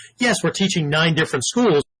 right? Yes, we're teaching 9 different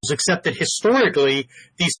schools, except that historically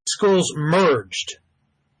these schools merged.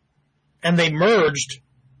 And they merged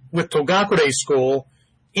with Togakure School,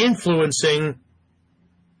 influencing,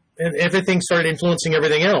 and everything started influencing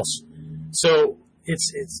everything else. So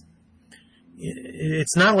it's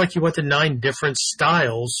not like you went to 9 different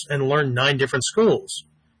styles and learned 9 different schools,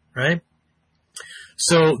 right?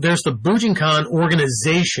 So there's the Bujinkan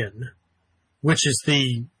organization, which is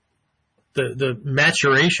the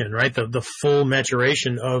maturation, right? The full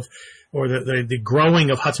maturation of, or the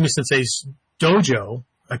growing of Hatsumi Sensei's dojo,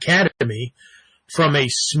 academy, from a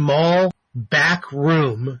small back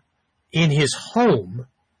room in his home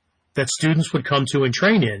that students would come to and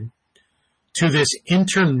train in, to this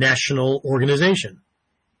international organization.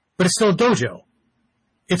 But it's still a dojo.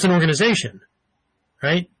 It's an organization,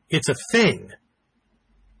 right? It's a thing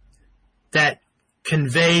that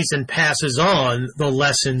conveys and passes on the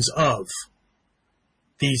lessons of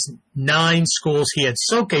these 9 schools he had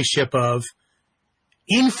soke-ship of,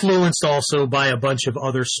 influenced also by a bunch of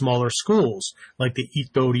other smaller schools, like the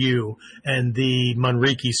Ito-ryu and the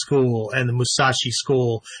Manriki school and the Musashi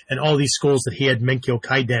school and all these schools that he had Menkyo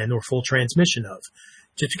Kaiden, or full transmission of.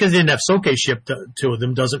 Just because they didn't have soke-ship to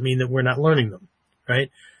them doesn't mean that we're not learning them,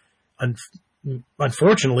 right?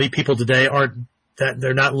 Unfortunately, people today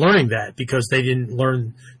they're not learning that because they didn't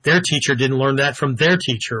learn, their teacher didn't learn that from their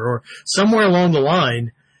teacher, or somewhere along the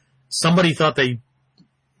line, somebody thought they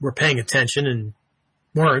were paying attention and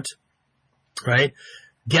weren't, right?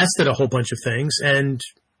 Guessed at a whole bunch of things, and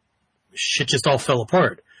shit just all fell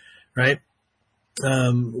apart, right?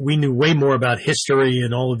 We knew way more about history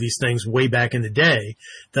and all of these things way back in the day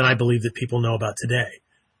than I believe that people know about today,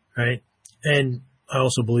 right? And I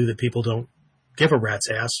also believe that people don't give a rat's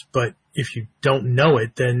ass, but if you don't know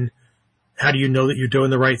it, then how do you know that you're doing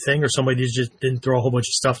the right thing, or somebody just didn't throw a whole bunch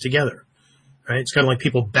of stuff together, right? It's kind of like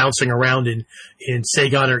people bouncing around in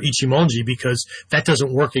Seigan or Ichimonji, because that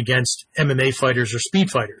doesn't work against MMA fighters or speed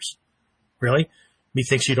fighters. Really?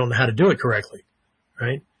 Methinks you don't know how to do it correctly,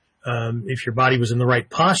 right? If your body was in the right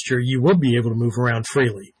posture, you would be able to move around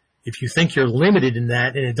freely. If you think you're limited in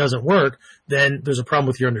that and it doesn't work, then there's a problem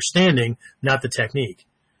with your understanding, not the technique.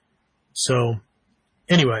 So,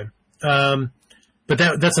 anyway, but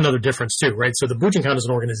that's another difference too, right? So the Bujinkan as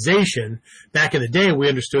an organization, back in the day, we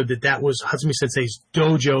understood that was Hatsumi Sensei's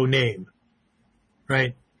dojo name,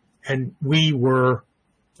 right? And we were,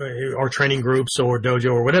 our training groups or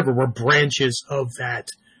dojo or whatever, were branches of that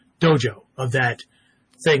dojo, of that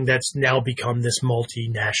thing that's now become this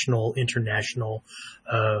multinational, international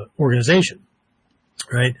organization,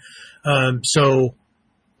 right? So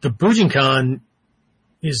the Bujinkan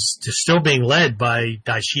is still being led by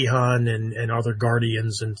Daishihan and other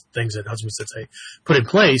guardians and things that Hatsumi Sensei put in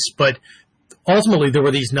place, but ultimately there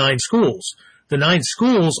were these 9 schools. The 9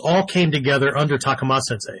 schools all came together under Takamasa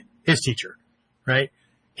Sensei, his teacher, right?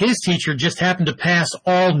 His teacher just happened to pass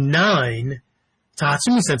all 9 to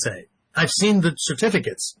Hatsumi Sensei. I've seen the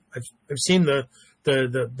certificates. I've seen the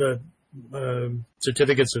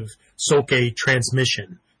certificates of Soke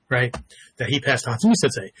transmission, right? That he passed to Hatsumi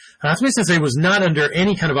Sensei. Hatsumi Sensei was not under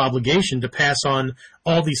any kind of obligation to pass on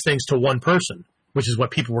all these things to one person, which is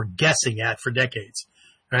what people were guessing at for decades,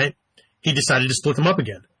 right? He decided to split them up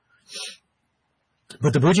again.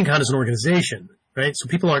 But the Bujinkan is an organization, right? So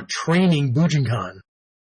people aren't training Bujinkan,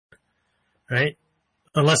 right?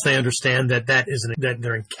 Unless they understand that that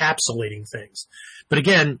they're encapsulating things. But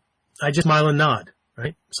again, I just smile and nod,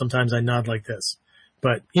 right? Sometimes I nod like this.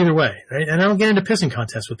 But either way, right? And I don't get into pissing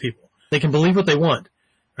contests with people. They can believe what they want,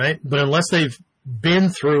 right? But unless they've been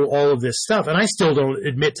through all of this stuff, and I still don't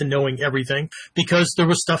admit to knowing everything, because there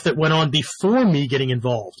was stuff that went on before me getting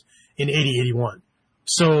involved in 8081.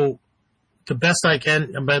 So the best I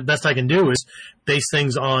can do is base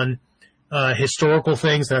things on historical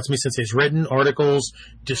things that Hatsumi Sensei's written, articles,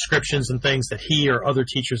 descriptions, and things that he or other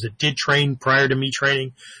teachers that did train prior to me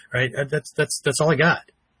training, right? That's all I got,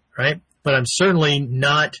 right? But I'm certainly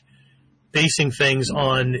not basing things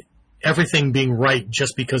on everything being right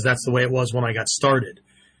just because that's the way it was when I got started.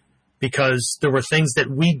 Because there were things that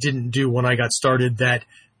we didn't do when I got started that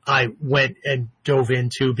I went and dove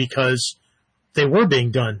into because they were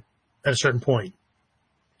being done at a certain point,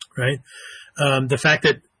 right? The fact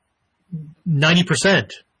that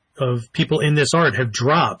 90% of people in this art have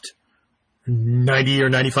dropped 90 or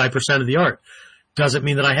 95% of the art doesn't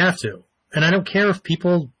mean that I have to. And I don't care if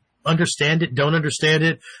people understand it, don't understand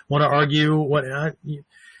it, want to argue.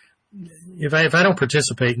 If I don't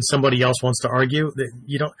participate and somebody else wants to argue,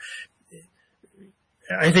 you don't.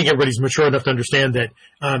 I think everybody's mature enough to understand that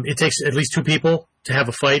it takes at least 2 people to have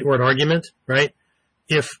a fight or an argument, right?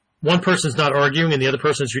 If one person's not arguing and the other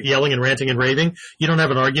person's yelling and ranting and raving, you don't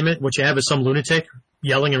have an argument. What you have is some lunatic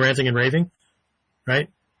yelling and ranting and raving, right?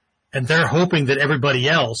 And they're hoping that everybody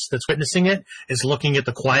else that's witnessing it is looking at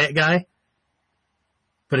the quiet guy.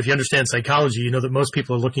 But if you understand psychology, you know that most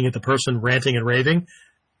people are looking at the person ranting and raving,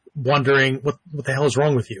 wondering what the hell is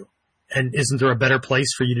wrong with you? And isn't there a better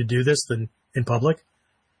place for you to do this than in public?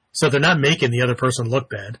 So they're not making the other person look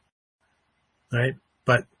bad, right?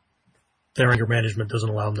 But their anger management doesn't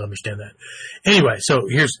allow them to understand that. Anyway, so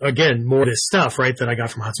here's, again, more of this stuff, right, that I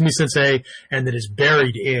got from Hatsumi Sensei and that is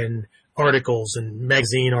buried in articles and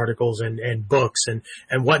magazine articles and books and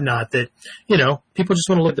whatnot that, you know, people just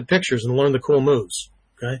want to look at the pictures and learn the cool moves,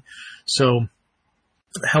 okay? So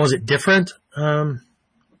how is it different?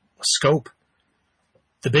 Scope.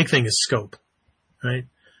 The big thing is scope, right?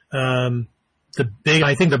 I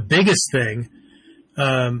think the biggest thing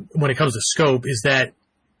when it comes to scope is that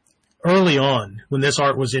early on, when this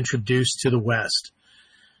art was introduced to the West,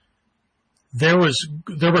 there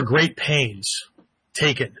were great pains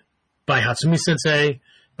taken by Hatsumi Sensei,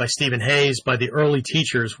 by Stephen Hayes, by the early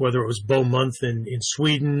teachers, whether it was Bo Munth in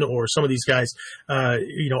Sweden or some of these guys,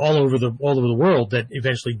 all over the world that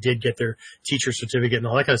eventually did get their teacher certificate and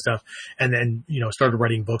all that kind of stuff. And then, started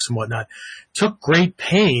writing books and whatnot, took great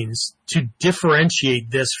pains to differentiate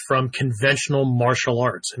this from conventional martial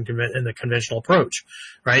arts and the conventional approach,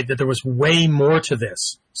 right? That there was way more to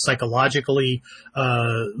this psychologically,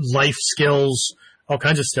 life skills, all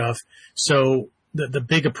kinds of stuff. So the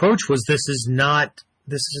big approach was this is not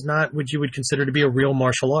what you would consider to be a real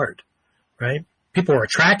martial art, right? People are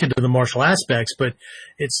attracted to the martial aspects, but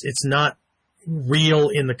it's not real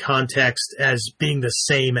in the context as being the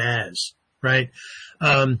same as, right?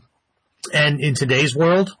 And in today's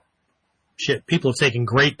world, people have taken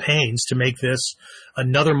great pains to make this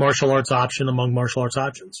another martial arts option among martial arts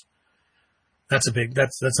options. That's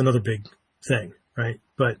another big thing, right?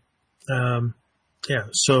 But,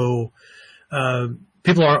 so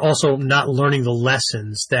people are also not learning the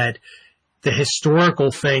lessons that the historical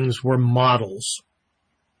things were models,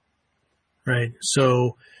 right?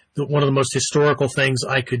 So one of the most historical things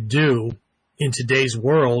I could do in today's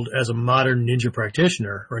world as a modern ninja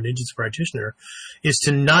practitioner or a ninjutsu practitioner is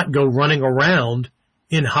to not go running around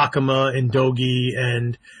in hakama and dogi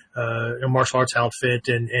and a martial arts outfit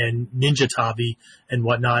and ninja tabi and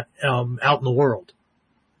whatnot out in the world,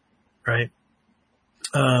 right?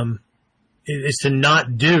 Is to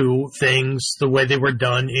not do things the way they were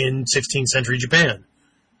done in 16th century Japan.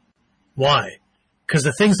 Why? Because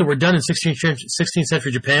the things that were done in 16th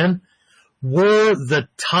century Japan were the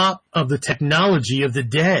top of the technology of the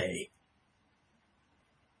day.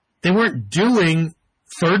 They weren't doing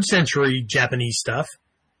 3rd century Japanese stuff.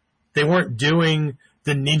 They weren't doing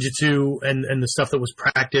the ninjutsu and the stuff that was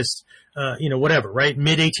practiced, whatever, right?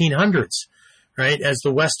 Mid-1800s. Right, as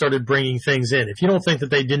the West started bringing things in. If you don't think that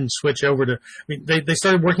they didn't switch over to, they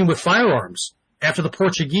started working with firearms after the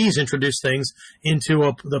Portuguese introduced things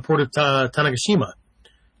into the port of Tanegashima,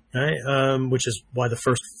 right? Which is why the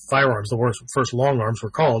first firearms, the first long arms were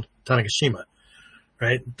called Tanegashima,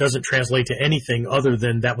 right? It doesn't translate to anything other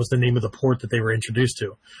than that was the name of the port that they were introduced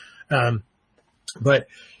to. But,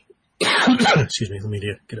 excuse me, let me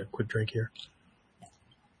get a quick drink here.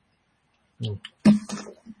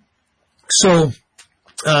 So,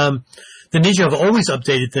 the ninja have always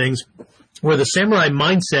updated things where the samurai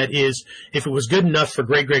mindset is if it was good enough for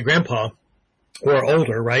great-great-grandpa or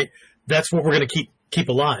older, right, that's what we're going to keep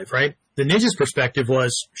alive, right? The ninja's perspective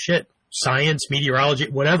was, science, meteorology,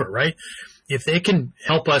 whatever, right? If they can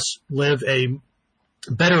help us live a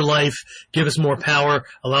better life, give us more power,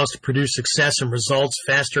 allow us to produce success and results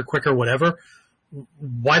faster, quicker, whatever,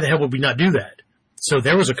 why the hell would we not do that? So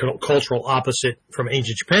there was a cultural opposite from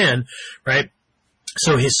ancient Japan, right?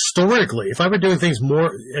 So historically, if I were doing things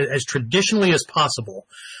more as traditionally as possible,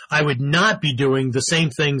 I would not be doing the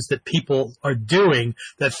same things that people are doing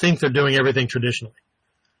that think they're doing everything traditionally,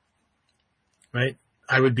 right?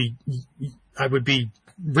 I would be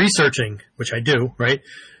researching, which I do, right?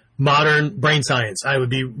 Modern brain science. I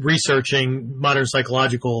would be researching modern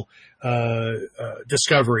psychological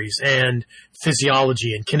discoveries and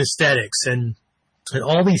physiology and kinesthetics and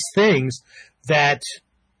all these things that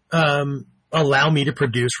allow me to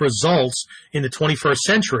produce results in the 21st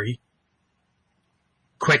century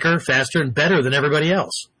quicker, faster, and better than everybody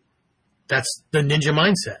else. That's the ninja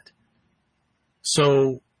mindset.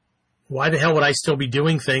 So why the hell would I still be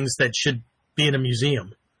doing things that should be in a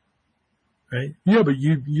museum? Right? Yeah, but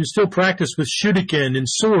you still practice with shuriken and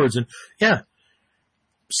swords and yeah.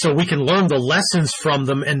 So we can learn the lessons from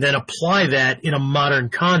them and then apply that in a modern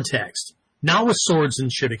context. Not with swords and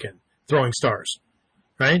shuriken, throwing stars,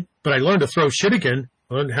 right? But I learned to throw shuriken,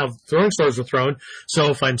 I learned how throwing stars are thrown. So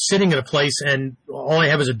if I'm sitting in a place and all I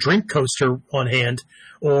have is a drink coaster on hand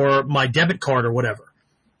or my debit card or whatever,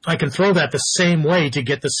 I can throw that the same way to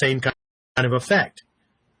get the same kind of effect,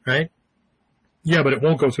 right? Yeah, but it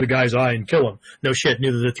won't go through the guy's eye and kill him. No shit,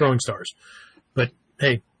 neither the throwing stars. But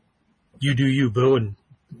hey, you do you, boo, and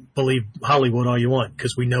believe Hollywood all you want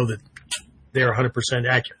because we know that they're 100%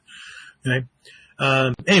 accurate. Okay.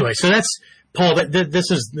 Anyway, so that's Paul.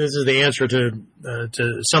 This is the answer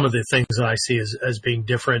to some of the things that I see as being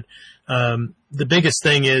different. The biggest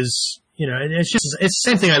thing is, it's the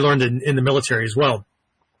same thing I learned in the military as well.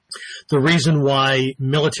 The reason why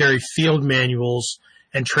military field manuals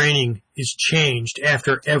and training is changed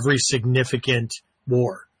after every significant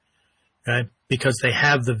war, okay? Because they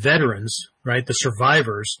have the veterans, right, the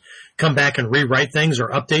survivors, come back and rewrite things or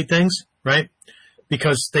update things, right?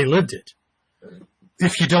 Because they lived it.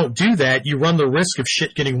 If you don't do that, you run the risk of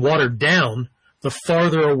shit getting watered down the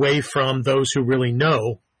farther away from those who really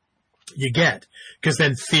know you get, because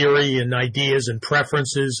then theory and ideas and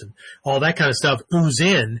preferences and all that kind of stuff ooze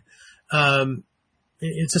in.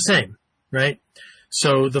 It's the same, right?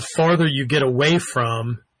 So the farther you get away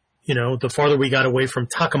from, the farther we got away from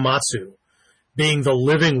Takamatsu being the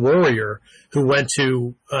living warrior who went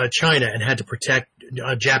to China and had to protect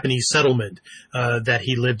a Japanese settlement that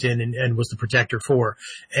he lived in and was the protector for,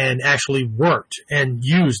 and actually worked and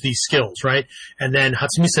used these skills, right? And then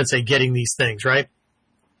Hatsumi Sensei getting these things, right?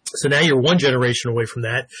 So now you're one generation away from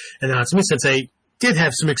that, and then Hatsumi Sensei did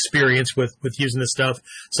have some experience with using this stuff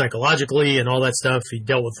psychologically and all that stuff. He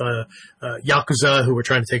dealt with Yakuza who were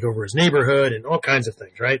trying to take over his neighborhood and all kinds of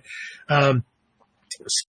things, right?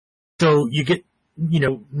 So you get,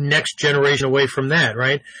 next generation away from that,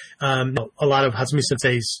 right? A lot of Hatsumi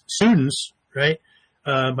Sensei's students, right?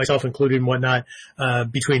 Myself included and whatnot,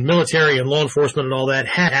 between military and law enforcement and all that,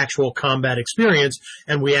 had actual combat experience,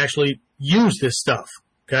 and we actually use this stuff,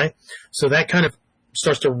 okay? So that kind of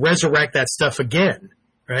starts to resurrect that stuff again,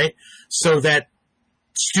 right? So that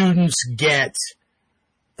students get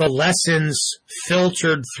the lessons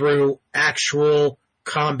filtered through actual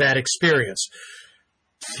combat experience,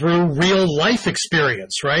 through real life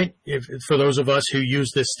experience, right? For those of us who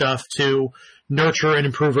use this stuff to nurture and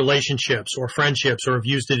improve relationships or friendships, or have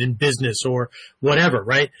used it in business or whatever,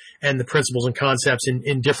 right? And the principles and concepts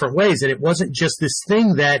in different ways. And it wasn't just this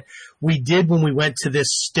thing that we did when we went to this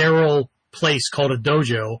sterile place called a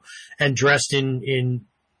dojo and dressed in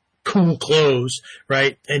cool clothes,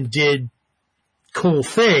 right? And did cool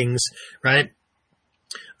things, right?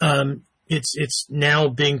 It's now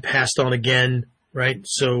being passed on again, right?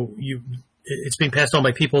 So it's being passed on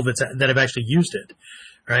by people that have actually used it,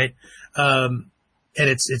 right? And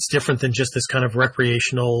it's different than just this kind of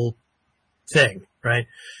recreational thing, right?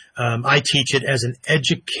 I teach it as an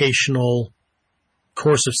educational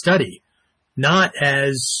course of study, not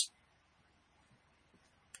as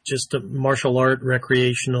just a martial art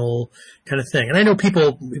recreational kind of thing. And I know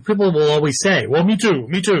people will always say, well, me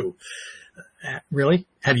too. Really?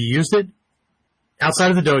 Have you used it? Outside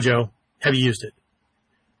of the dojo, have you used it?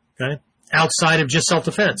 Okay? Outside of just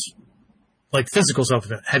self-defense, like physical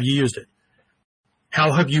self-defense, have you used it?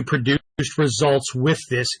 How have you produced results with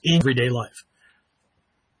this in everyday life?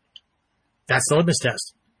 That's the litmus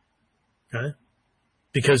test. Okay?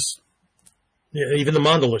 Because even the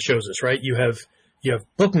mandala shows us, right? You have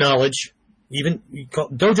book knowledge, even you call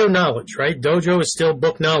dojo knowledge, right? Dojo is still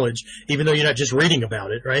book knowledge, even though you're not just reading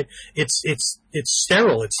about it, right? It's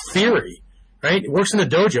sterile, it's theory, right? It works in the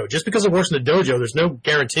dojo. Just because it works in the dojo, there's no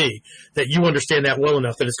guarantee that you understand that well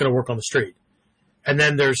enough that it's going to work on the street. And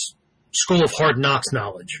then there's school of hard knocks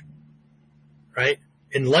knowledge, right?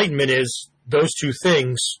 Enlightenment is those two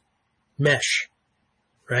things mesh,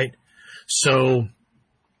 right? So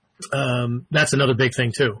that's another big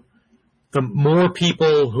thing too. The more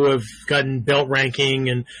people who have gotten belt ranking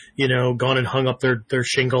and, gone and hung up their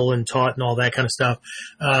shingle and taught and all that kind of stuff,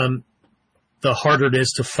 the harder it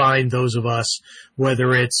is to find those of us,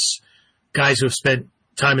 whether it's guys who have spent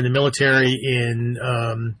time in the military in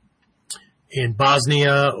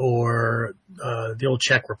Bosnia or the old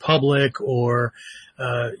Czech Republic, or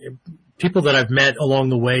people that I've met along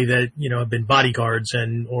the way that, have been bodyguards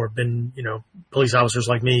or been, police officers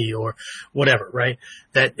like me or whatever, right?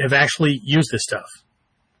 That have actually used this stuff.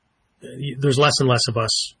 There's less and less of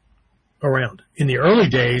us around. In the early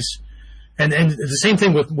days, and the same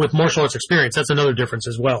thing with martial arts experience, that's another difference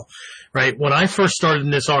as well, right? When I first started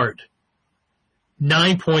in this art,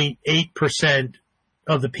 9.8%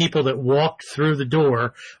 of the people that walked through the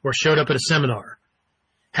door or showed up at a seminar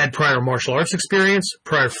had prior martial arts experience,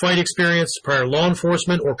 prior fight experience, prior law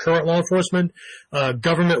enforcement or current law enforcement,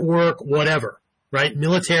 government work, whatever, right?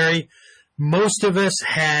 Military. Most of us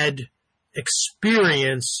had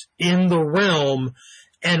experience in the realm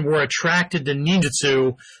and were attracted to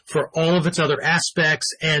ninjutsu for all of its other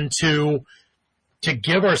aspects and to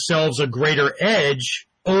give ourselves a greater edge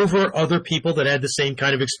over other people that had the same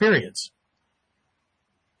kind of experience.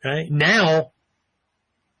 Okay? Now,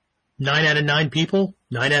 9 out of 9 people,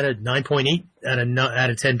 9.8 out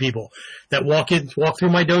of 10 people that walk through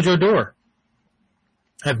my dojo door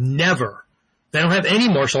they don't have any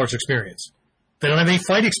martial arts experience. They don't have any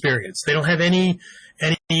fight experience. They don't have any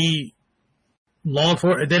law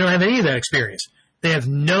enforcement. They don't have any of that experience. They have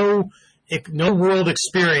no world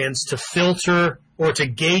experience to filter or to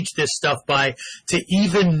gauge this stuff by, to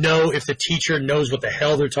even know if the teacher knows what the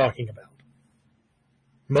hell they're talking about.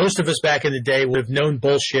 Most of us back in the day would have known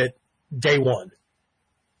bullshit day one.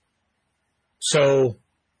 So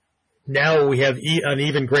now we have an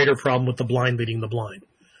even greater problem with the blind leading the blind.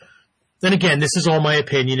 then again, this is all my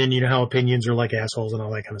opinion, and you know how opinions are like assholes and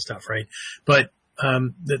all that kind of stuff, right? But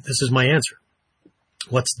this is my answer.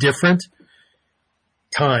 What's different?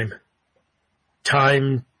 Time.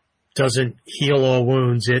 Time doesn't heal all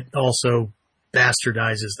wounds. It also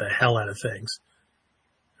bastardizes the hell out of things,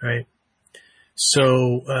 right?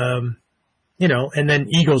 So, and then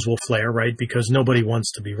egos will flare, right? Because nobody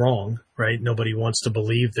wants to be wrong, right? Nobody wants to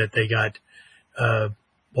believe that they got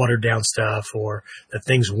watered down stuff or that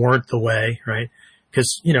things weren't the way, right?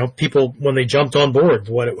 Because, people, when they jumped on board,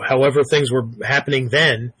 however things were happening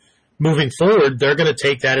then, moving forward, they're going to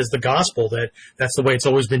take that as the gospel, that's the way it's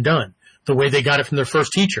always been done, the way they got it from their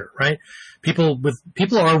first teacher, right? People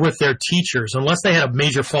are with their teachers, unless they had a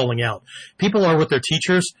major falling out. People are with their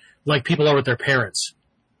teachers like people are with their parents,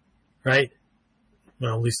 right?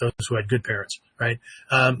 Well, at least those who had good parents, right?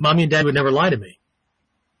 Mommy and Dad would never lie to me.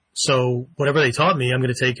 So whatever they taught me, I'm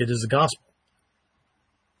going to take it as the gospel.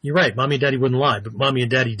 You're right. Mommy and Daddy wouldn't lie, but Mommy and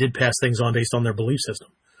Daddy did pass things on based on their belief system.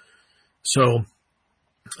 So,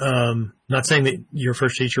 not saying that your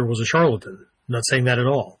first teacher was a charlatan. Not saying that at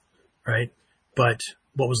all, right? But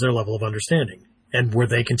what was their level of understanding? And were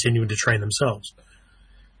they continuing to train themselves?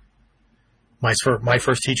 My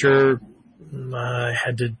first teacher, I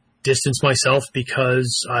had to distance myself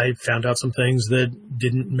because I found out some things that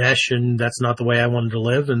didn't mesh, and that's not the way I wanted to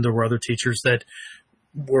live. And there were other teachers that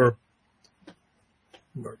were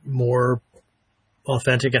more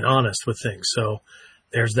authentic and honest with things. So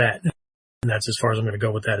there's that. And that's as far as I'm going to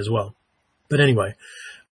go with that as well. But anyway,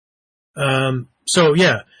 are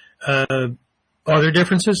there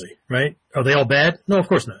differences, right? Are they all bad? No, of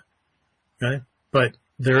course not. Okay? But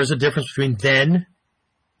there is a difference between then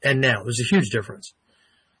and now. There's a huge difference.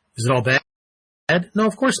 Is it all bad? No,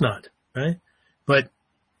 of course not. Right? But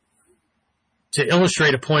to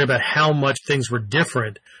illustrate a point about how much things were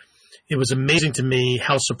different, it was amazing to me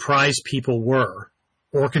how surprised people were,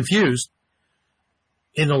 or confused,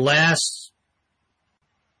 in the last,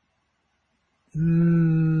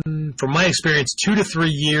 from my experience, 2 to 3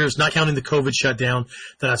 years, not counting the COVID shutdown,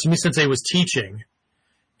 that Asumi Sensei was teaching.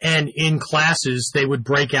 And in classes, they would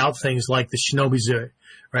break out things like the shinobizu,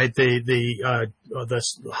 right? The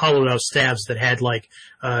hollowed out stabs that had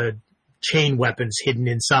chain weapons hidden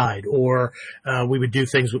inside, or we would do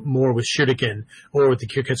things more with shuriken, or with the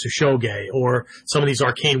kyoketsu shoge, or some of these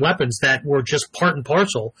arcane weapons that were just part and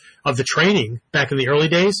parcel of the training back in the early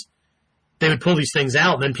days. They would pull these things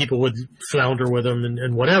out, and then people would flounder with them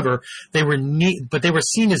and whatever. They were neat, but they were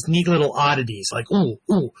seen as neat little oddities, like, ooh,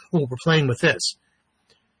 we're playing with this.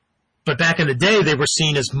 But back in the day, they were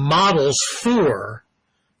seen as models for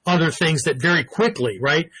other things that very quickly,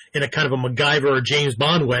 right, in a kind of a MacGyver or James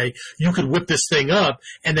Bond way, you could whip this thing up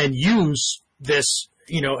and then use this,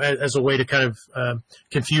 as a way to kind of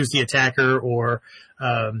confuse the attacker, or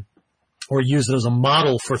use it as a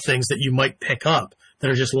model for things that you might pick up that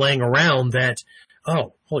are just laying around that,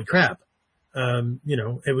 oh, holy crap.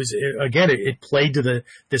 It played to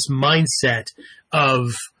this mindset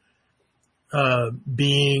of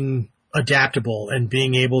being adaptable and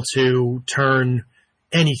being able to turn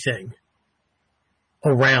anything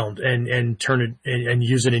around and turn it and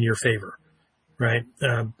use it in your favor, right?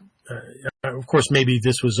 Of course, maybe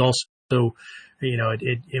this was also,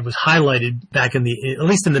 it was highlighted back at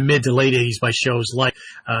least in the mid to late 80s by shows like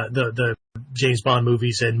the James Bond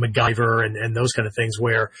movies and MacGyver and those kind of things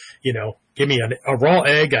where, give me a raw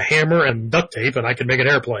egg, a hammer, and duct tape, and I can make an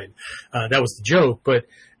airplane. That was the joke, but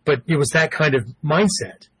it was that kind of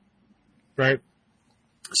mindset, right?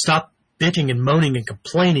 Stop bitching and moaning and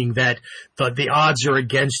complaining that the odds are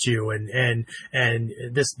against you and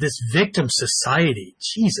this victim society.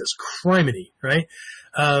 Jesus criminy, right?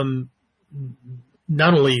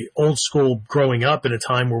 Not only old school growing up in a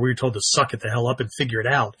time where we were told to suck it the hell up and figure it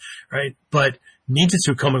out, right? But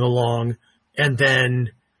ninjutsu coming along and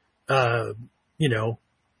then, no,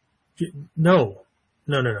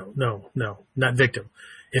 not victim.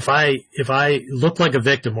 If I look like a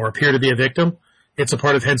victim or appear to be a victim, it's a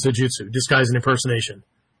part of Henso Jutsu, disguise and impersonation,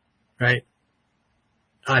 right?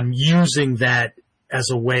 I'm using that as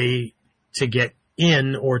a way to get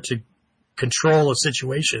in or to control a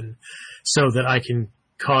situation so that I can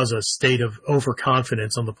cause a state of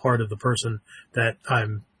overconfidence on the part of the person that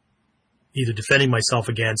I'm either defending myself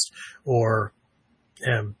against or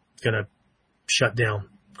am going to shut down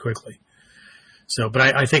quickly. So, but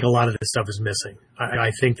I think a lot of this stuff is missing.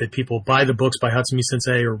 I think that people buy the books by Hatsumi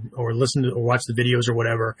Sensei or listen to or watch the videos or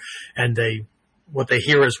whatever, and what they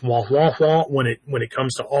hear is wah wah wah when it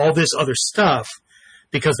comes to all this other stuff,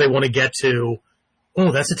 because they want to get to,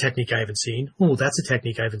 oh, that's a technique I haven't seen. Oh, that's a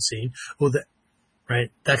technique I haven't seen. Oh, that, right?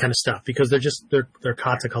 That kind of stuff, because they're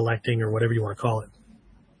kata collecting or whatever you want to call it.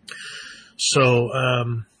 So,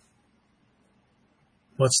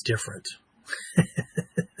 what's different?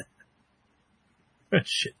 A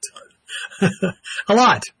shit ton. A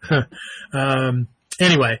lot.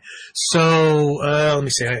 Anyway, so let me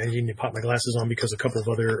see. I need to pop my glasses on because a couple of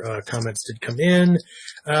other comments did come in.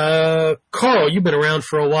 Carl, you've been around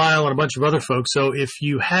for a while, and a bunch of other folks. So if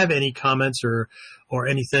you have any comments or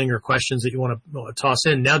anything or questions that you want to toss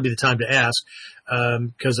in, now'd be the time to ask,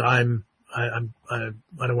 because I don't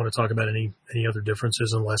want to talk about any other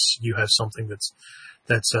differences unless you have something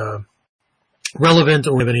that's relevant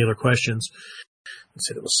or have any other questions. Let's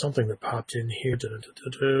see, there was something that popped in here.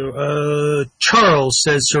 Charles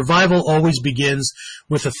says survival always begins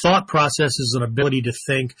with a thought process as an ability to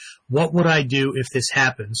think, what would I do if this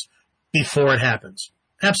happens before it happens?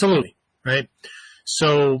 Absolutely, right?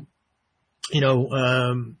 So,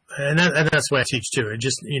 and that's what I teach too. It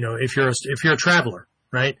just, if you're a traveler,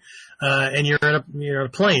 right? And you're in a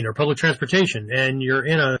plane or public transportation and you're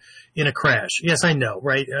in a crash. Yes, I know,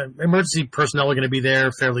 right? Emergency personnel are going to be there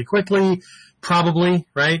fairly quickly. Probably,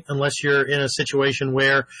 right? Unless you're in a situation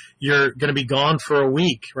where you're going to be gone for a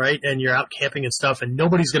week, right? And you're out camping and stuff, and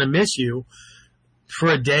nobody's going to miss you for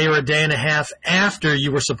a day or a day and a half after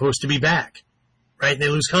you were supposed to be back, right? And they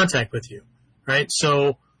lose contact with you, right?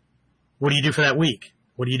 So what do you do for that week?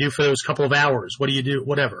 What do you do for those couple of hours? What do you do?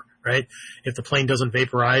 Whatever, right? If the plane doesn't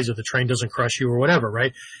vaporize or the train doesn't crush you or whatever,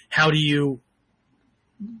 right? How do you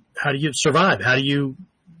survive? How do you,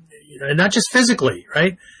 and not just physically,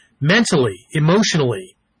 right? Mentally,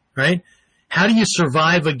 emotionally, right? How do you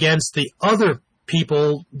survive against the other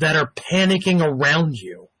people that are panicking around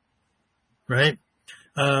you, right?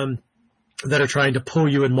 That are trying to pull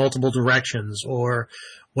you in multiple directions or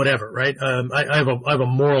whatever, right? I have a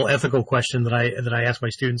moral, ethical question that I ask my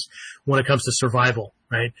students when it comes to survival,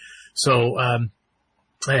 right? So,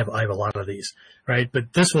 I have a lot of these, right?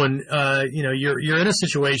 But this one, you're in a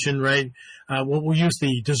situation, right? We'll use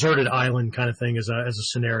the deserted island kind of thing as a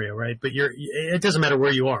scenario, right? But it doesn't matter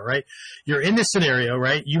where you are, right? You're in this scenario,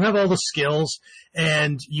 right? You have all the skills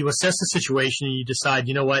and you assess the situation and you decide,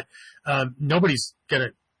 you know what? Nobody's going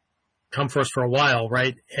to come for us for a while,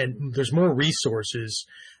 right? And there's more resources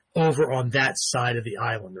over on that side of the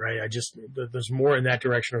island, right? There's more in that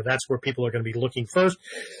direction, or that's where people are going to be looking first.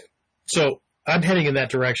 So I'm heading in that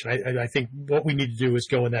direction. I think what we need to do is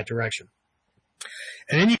go in that direction.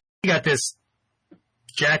 And then you got this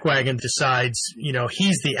jackwagon decides,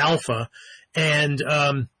 he's the alpha and,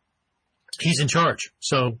 he's in charge.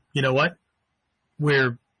 So you know what?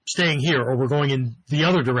 We're staying here or we're going in the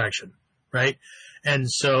other direction, right? And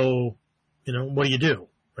so, what do?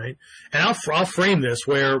 Right? And I'll frame this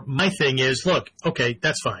where my thing is, look, okay,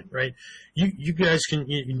 that's fine, right? You guys can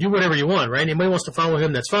do whatever you want, right? Anybody wants to follow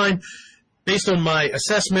him, that's fine. Based on my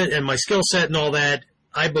assessment and my skill set and all that,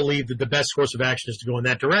 I believe that the best course of action is to go in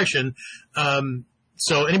that direction.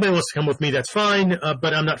 So anybody wants to come with me, that's fine.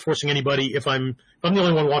 But I'm not forcing anybody. If I'm the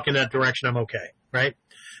only one walking that direction, I'm okay, right?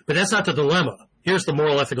 But that's not the dilemma. Here's the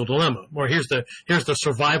moral ethical dilemma, or here's the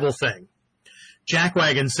survival thing.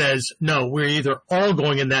 Jackwagon says, no, we're either all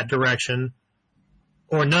going in that direction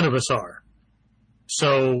or none of us are.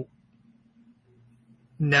 So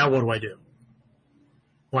now what do?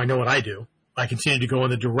 Well, I know what I do. I continue to go in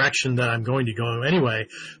the direction that I'm going to go anyway,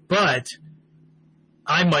 but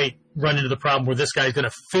I might run into the problem where this guy's going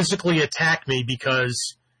to physically attack me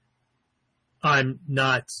because I'm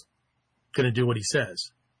not going to do what he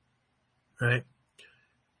says. Right?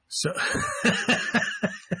 So,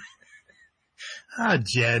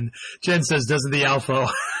 Jen. Jen says, doesn't the alpha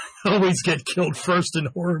always get killed first in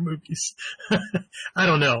horror movies? I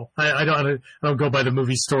don't know. I don't go by the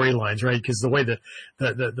movie storylines, right? Because the way that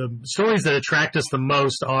the stories that attract us the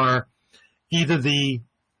most are either the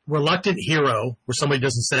reluctant hero, where somebody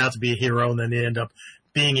doesn't set out to be a hero and then they end up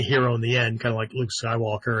being a hero in the end, kind of like Luke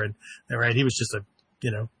Skywalker, and right, he was just a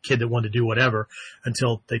kid that wanted to do whatever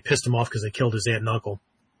until they pissed him off because they killed his aunt and uncle.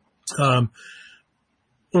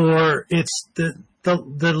 Or it's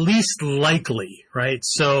the least likely, right?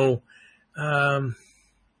 So, I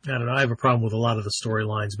don't know. I have a problem with a lot of the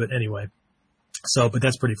storylines, but anyway. So, but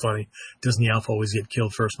that's pretty funny. Doesn't the alpha always get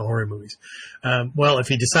killed first in horror movies? Well, if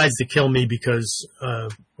he decides to kill me because,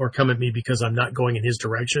 or come at me because I'm not going in his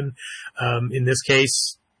direction, in this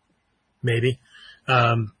case, maybe.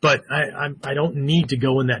 But I don't need to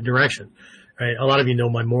go in that direction. Right? A lot of you know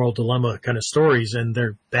my moral dilemma kind of stories, and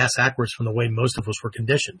they're bass backwards from the way most of us were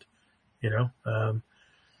conditioned.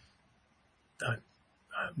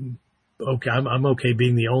 Okay, I'm okay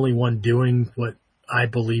being the only one doing what I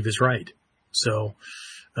believe is right. So,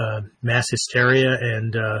 mass hysteria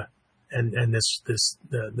and the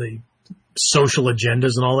social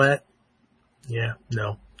agendas and all that. Yeah,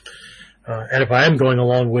 no. And if I am going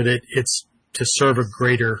along with it, it's to serve a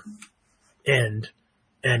greater end,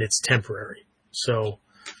 and it's temporary. So,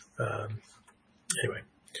 anyway,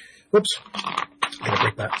 whoops,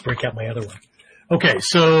 gotta break out my other one. Okay,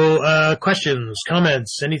 so questions,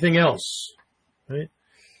 comments, anything else? Right?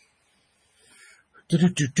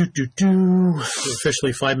 We're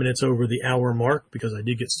officially 5 minutes over the hour mark because I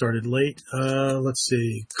did get started late. Let's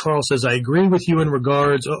see. Carl says, I agree with you in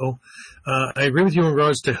regards to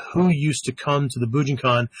who used to come to the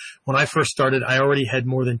Bujinkan. When I first started, I already had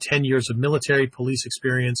more than 10 years of military, police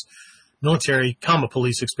experience,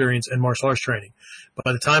 police experience, and martial arts training. But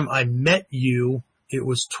by the time I met you, it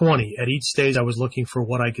was 20. At each stage, I was looking for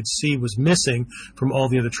what I could see was missing from all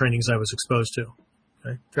the other trainings I was exposed to.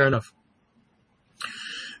 Okay, fair enough.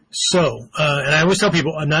 So, and I always tell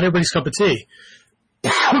people, not everybody's cup of tea.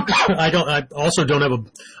 I also don't have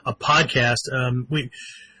a podcast.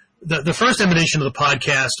 The first emanation of the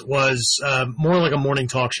podcast was, more like a morning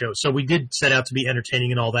talk show. So we did set out to be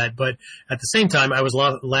entertaining and all that, but at the same time, I was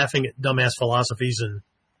laughing at dumbass philosophies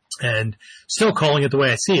and still calling it the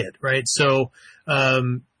way I see it, right? So,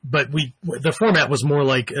 but the format was more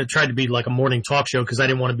like, tried to be like a morning talk show because I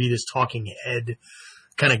didn't want to be this talking head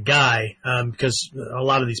kind of guy, because a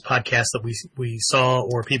lot of these podcasts that we saw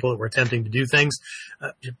or people that were attempting to do things,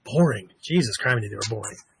 boring. Jesus Christ, they were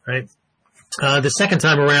boring, right? The second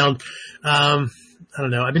time around, I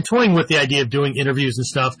don't know. I've been toying with the idea of doing interviews and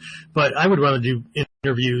stuff, but I would rather do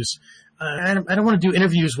interviews. I don't want to do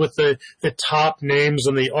interviews with the top names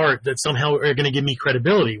in the art that somehow are going to give me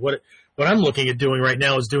credibility. What I'm looking at doing right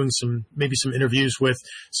now is doing maybe some interviews with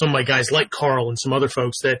some of my guys like Carl and some other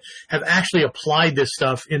folks that have actually applied this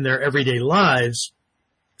stuff in their everyday lives,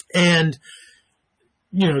 and,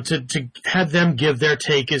 you know, to have them give their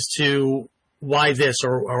take as to why this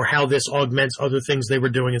or how this augments other things they were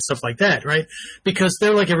doing and stuff like that, right? Because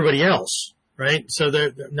they're like everybody else, right? So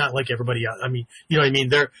they're not like everybody else. I mean, you know what I mean?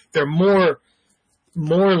 They're more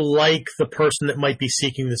like the person that might be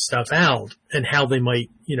seeking this stuff out and how they might,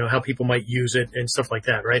 you know, how people might use it and stuff like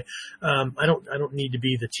that, right? I don't need to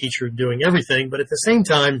be the teacher doing everything, but at the same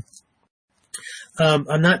time,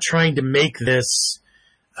 I'm not trying to make this,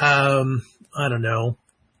 I don't know,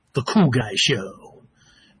 the cool guy show,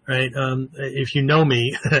 right? If you know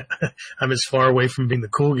me, I'm as far away from being the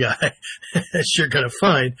cool guy as you're going to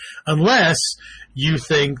find, unless you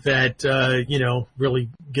think that, you know, really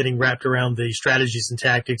getting wrapped around the strategies and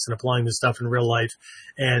tactics and applying this stuff in real life.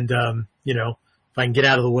 And, you know, if I can get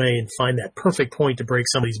out of the way and find that perfect point to break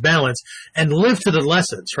somebody's balance and live to the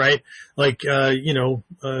lessons, right? Like, you know,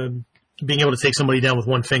 being able to take somebody down with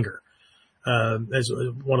one finger, as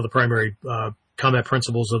one of the primary, combat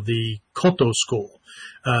principles of the Koto school.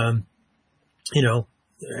 You know,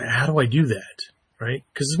 how do I do that? Right?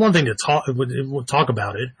 Because it's one thing to talk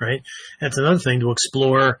about it, right? And it's another thing to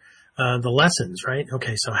explore the lessons, right?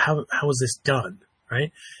 Okay, so how is this done,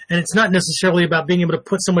 right? And it's not necessarily about being able to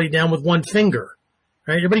put somebody down with one finger,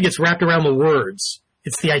 right? Everybody gets wrapped around the words.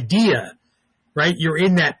 It's the idea, right? You're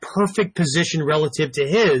in that perfect position relative to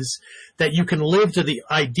his that you can live to the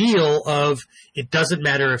ideal of it doesn't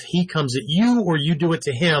matter if he comes at you or you do it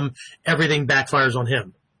to him, everything backfires on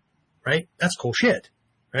him, right? That's cool shit,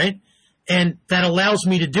 right? And that allows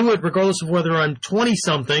me to do it regardless of whether I'm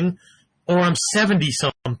 20-something or I'm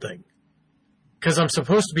 70-something. Because I'm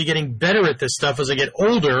supposed to be getting better at this stuff as I get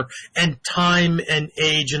older, and time and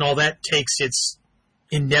age and all that takes its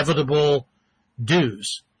inevitable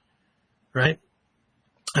dues. Right?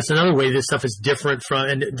 That's another way this stuff is different from,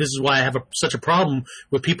 and this is why I have such a problem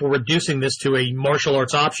with people reducing this to a martial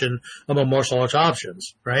arts option among martial arts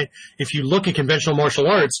options. Right? If you look at conventional martial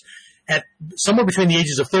arts, at somewhere between the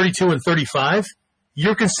ages of 32 and 35,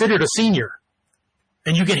 you're considered a senior.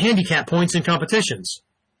 And you get handicap points in competitions.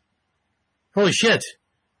 Holy shit.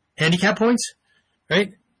 Handicap points?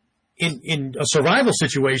 Right? In a survival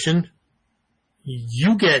situation,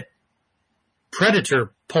 you get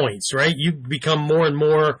predator points, right? You become more and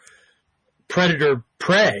more predator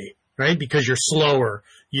prey, right? Because you're slower.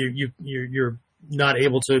 You're not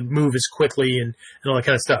able to move as quickly and all that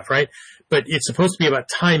kind of stuff, right? But it's supposed to be about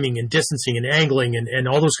timing and distancing and angling and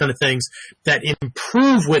all those kind of things that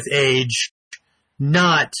improve with age,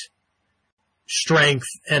 not strength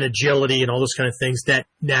and agility and all those kind of things that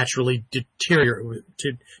naturally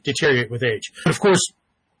deteriorate with age. But of course,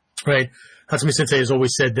 right, Hatsumi Sensei has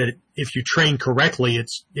always said that if you train correctly,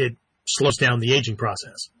 it slows down the aging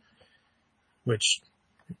process, which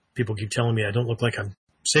people keep telling me I don't look like I'm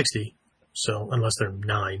 60. So unless they're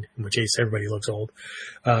 9, in which case everybody looks old.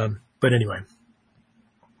 But anyway.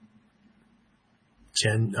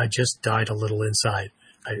 Jen, I just died a little inside.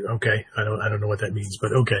 Okay. I don't know what that means,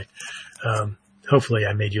 but okay. Hopefully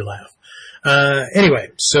I made you laugh.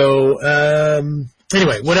 Anyway,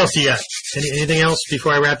 what else do you got? Anything else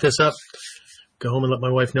before I wrap this up? Go home and let my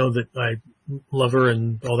wife know that I love her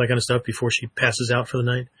and all that kind of stuff before she passes out for the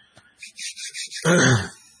night.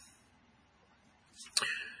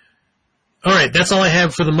 All right, that's all I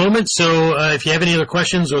have for the moment. So if you have any other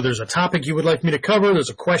questions or there's a topic you would like me to cover, there's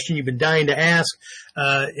a question you've been dying to ask,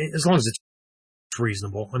 as long as it's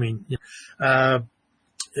reasonable. I mean,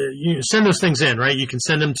 you send those things in, right? You can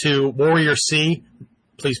send them to Warrior C.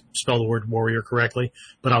 Please spell the word warrior correctly,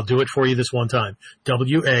 but I'll do it for you this one time.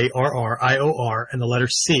 WARRIOR and the letter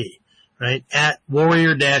C, right? At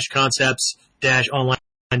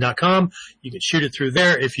warrior-concepts-online.com. You can shoot it through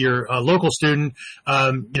there. If you're a local student,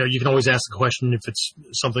 you can always ask the question if it's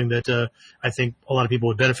something that I think a lot of people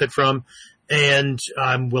would benefit from, and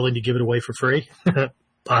I'm willing to give it away for free.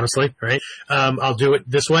 Honestly, right? I'll do it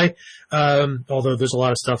this way. Although there's a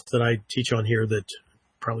lot of stuff that I teach on here that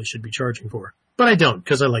probably should be charging for. But I don't,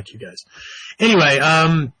 because I like you guys. Anyway,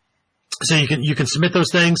 so you can submit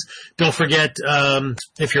those things. Don't forget,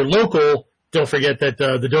 if you're local, don't forget that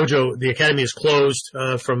the dojo, the academy is closed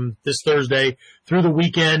from this Thursday through the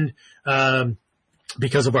weekend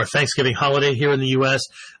because of our Thanksgiving holiday here in the U.S.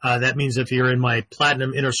 That means if you're in my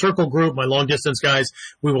Platinum Inner Circle group, my long distance guys,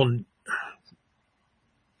 we will.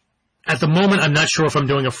 At the moment, I'm not sure if I'm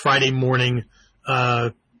doing a Friday morning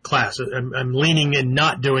class. I'm leaning in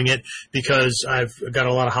not doing it because I've got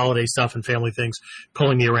a lot of holiday stuff and family things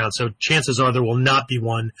pulling me around. So chances are there will not be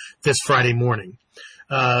one this Friday morning.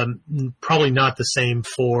 Probably not the same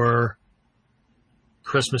for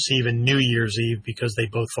Christmas Eve and New Year's Eve because they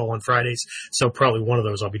both fall on Fridays. So probably one of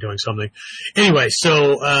those I'll be doing something. Anyway,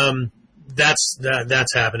 so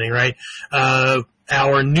that's happening, right?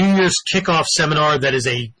 Our New Year's kickoff seminar that is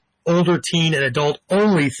a older teen and adult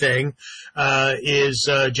only thing is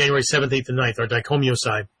January 7th, 8th, and 9th, our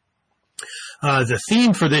Daikomyosai. The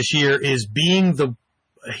theme for this year is being the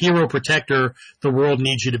hero protector the world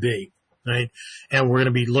needs you to be, right? And we're going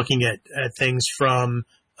to be looking at things from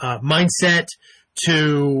mindset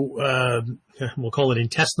to we'll call it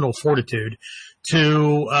intestinal fortitude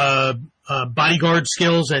to bodyguard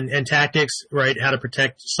skills and tactics, right? How to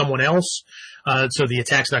protect someone else. So the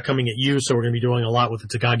attack's not coming at you. So we're going to be doing a lot with the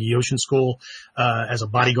Takagi Ocean School, as a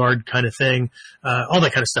bodyguard kind of thing, all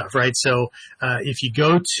that kind of stuff, right? So, if you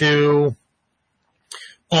go to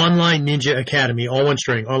Online Ninja Academy, all one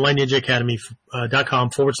string,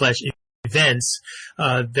 onlineninjaacademy.com/events,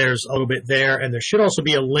 there's a little bit there. And there should also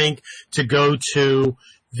be a link to go to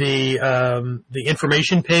the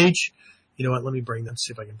information page. You know what? Let me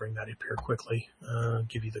see if I can bring that up here quickly.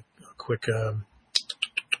 Give you the quick,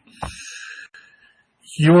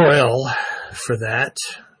 URL for that.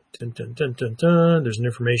 Dun, dun, dun, dun, dun. There's an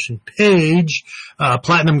information page.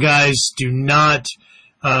 Platinum guys do not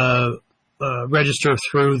register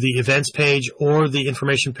through the events page or the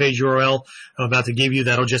information page URL I'm about to give you.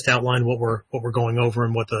 That'll just outline what we're going over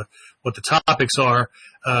and what the topics are.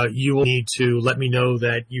 You will need to let me know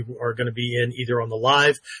that you are going to be in either on the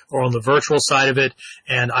live or on the virtual side of it,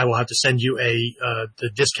 and I will have to send you the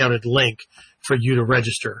discounted link for you to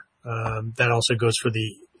register. That also goes for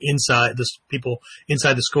the people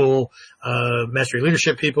inside the school, mastery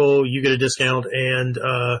leadership people, you get a discount, and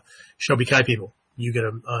Shobi Kai people, you get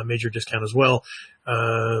a major discount as well.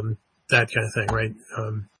 That kind of thing, right?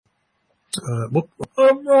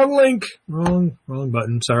 Wrong link, wrong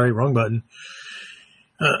button. Sorry, wrong button.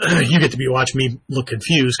 You get to be watching me look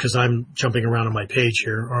confused because I'm jumping around on my page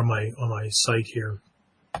here or on my site here.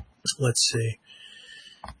 Let's see.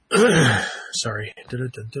 Sorry.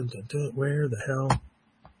 Where the hell?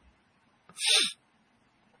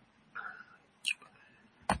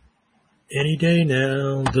 Any day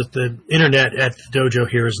now. The internet at the dojo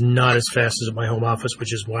here is not as fast as at my home office,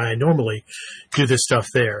 which is why I normally do this stuff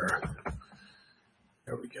there.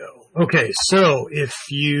 There we go. Okay, so if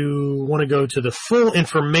you want to go to the full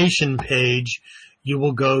information page, you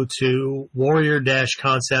will go to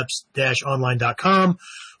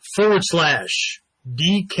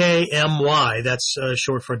warrior-concepts-online.com/DKMY, that's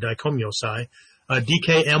short for Daikomyosai,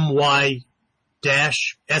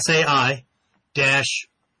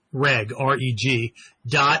 DKMY-SAI-reg, R-E-G,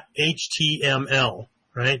 .html,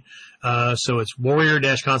 right? So it's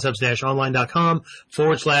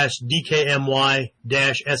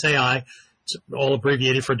warrior-concepts-online.com/DKMY-SAI, it's all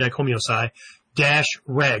abbreviated for Daikomyosai,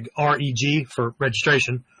 -reg, R-E-G for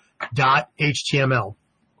registration, .html.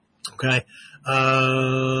 Okay. I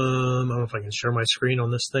don't know if I can share my screen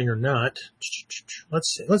on this thing or not.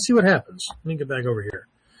 Let's see what happens. Let me get back over here.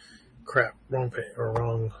 Crap. Wrong page or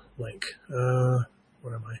wrong link. Where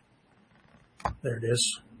am I? There it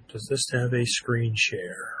is. Does this have a screen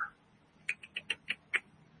share?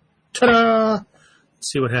 Ta-da!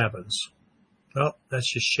 Let's see what happens. Oh,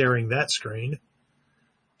 that's just sharing that screen.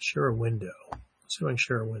 Share a window. Let's see if I can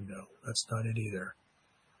share a window. That's not it either.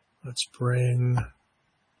 Let's bring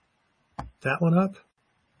that one up.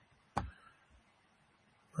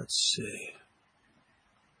 Let's see.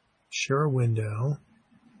 Share a window.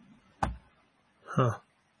 Huh.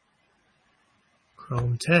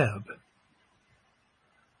 Chrome tab.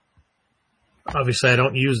 Obviously, I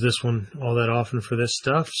don't use this one all that often for this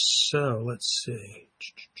stuff, so let's see.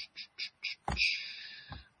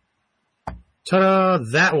 Ta-da!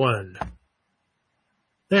 That one.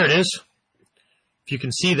 There it is. If you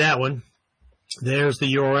can see that one, there's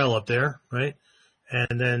the URL up there, right?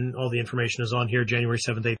 And then all the information is on here, January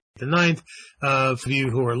 7th, 8th, and 9th. For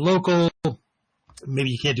you who are local,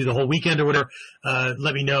 maybe you can't do the whole weekend or whatever,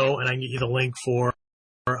 let me know, and I can get you the link for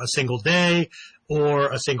a single day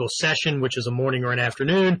or a single session, which is a morning or an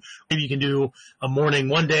afternoon. Maybe you can do a morning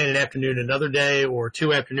one day and an afternoon another day, or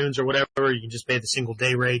 2 afternoons or whatever. You can just pay the single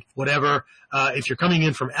day rate, whatever. If you're coming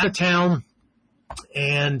in from out of town,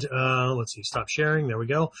 and let's see, stop sharing. There we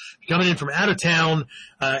go. If you're coming in from out of town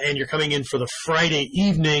and you're coming in for the Friday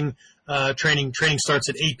evening training starts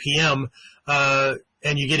at 8 p.m.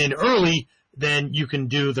 And you get in early, then you can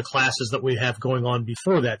do the classes that we have going on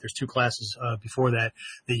before that. There's 2 classes before that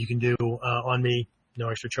you can do on me, no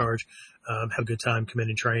extra charge. Have a good time, come in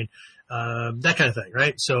and train, that kind of thing,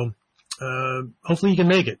 right? So hopefully you can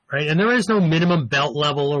make it, right? And there is no minimum belt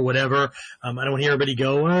level or whatever. I don't hear everybody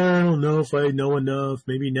go, I don't know if I know enough,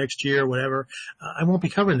 maybe next year, whatever. I won't be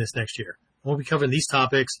covering this next year. I won't be covering these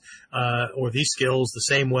topics or these skills the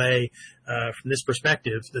same way. From this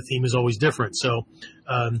perspective, the theme is always different. So,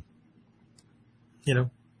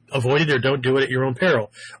 avoid it or don't do it at your own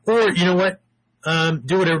peril. Or, you know what?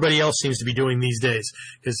 Do what everybody else seems to be doing these days.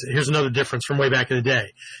 Because here's another difference from way back in the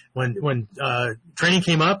day. When training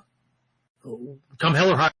came up, come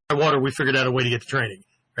hell or high water, we figured out a way to get to training,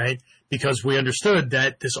 right? Because we understood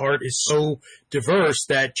that this art is so diverse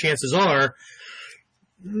that chances are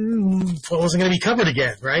it wasn't going to be covered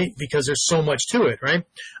again, right? Because there's so much to it, right?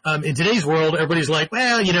 In today's world, everybody's like,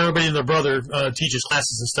 well, everybody and their brother teaches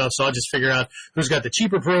classes and stuff, so I'll just figure out who's got the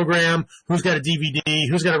cheaper program, who's got a DVD,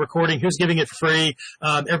 who's got a recording, who's giving it for free.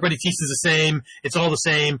 Everybody teaches the same. It's all the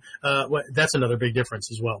same. That's another big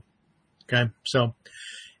difference as well. Okay? So,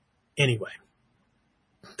 anyway,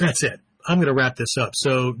 that's it. I'm going to wrap this up.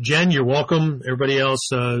 So, Jen, you're welcome. Everybody else,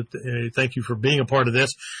 thank you for being a part of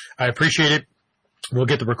this. I appreciate it. We'll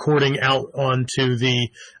get the recording out onto the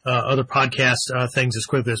other podcast things as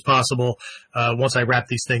quickly as possible. Once I wrap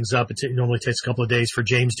these things up, it normally takes a couple of days for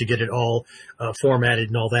James to get it all formatted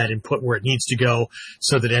and all that and put where it needs to go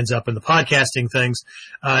so that it ends up in the podcasting things.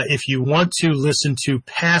 If you want to listen to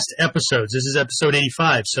past episodes, this is episode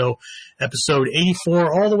 85. So episode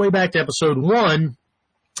 84 all the way back to episode 1.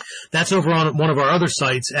 That's over on one of our other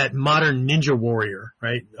sites at Modern Ninja Warrior,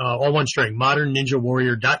 right? All one string,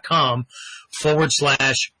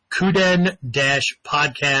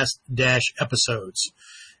 modernninjawarrior.com/KUDEN-podcast-episodes.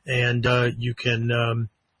 And, you can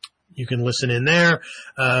listen in there.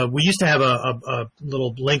 We used to have a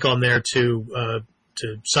little link on there to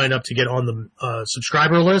sign up to get on the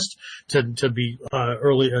subscriber list to be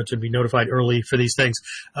early to be notified early for these things.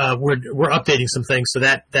 We're updating some things, so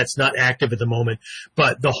that's not active at the moment.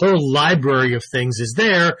 But the whole library of things is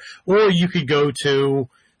there, or you could go to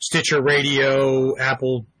Stitcher Radio,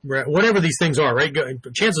 Apple, whatever these things are, right?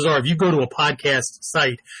 Chances are, if you go to a podcast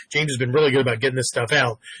site, James has been really good about getting this stuff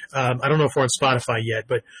out. I don't know if we're on Spotify yet,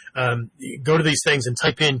 but go to these things and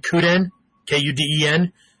type in KUDEN,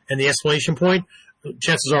 KUDEN, and the exclamation point.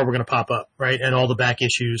 Chances are we're going to pop up, right? And all the back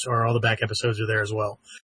issues or all the back episodes are there as well.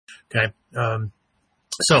 Okay.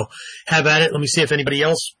 So have at it. Let me see if anybody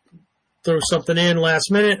else throws something in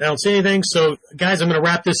last minute. I don't see anything. So guys, I'm going to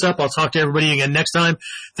wrap this up. I'll talk to everybody again next time.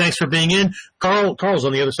 Thanks for being in. Carl's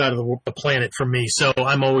on the other side of the planet from me. So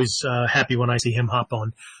I'm always happy when I see him hop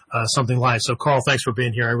on something live. So Carl, thanks for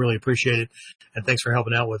being here. I really appreciate it. And thanks for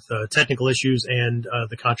helping out with technical issues and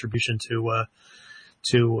the contribution to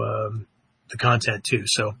the content too.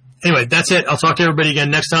 So anyway, that's it. I'll talk to everybody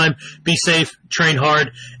again next time. Be safe, train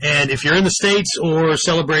hard, and if you're in the States or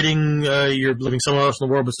celebrating, you're living somewhere else in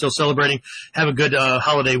the world but still celebrating, have a good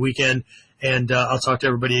holiday weekend, and I'll talk to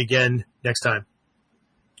everybody again next time.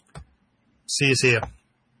 See ya.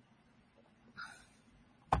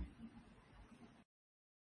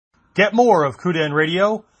 Get more of KUDEN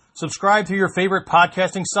Radio, subscribe to your favorite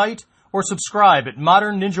podcasting site, or subscribe at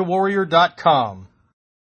modernninjawarrior.com.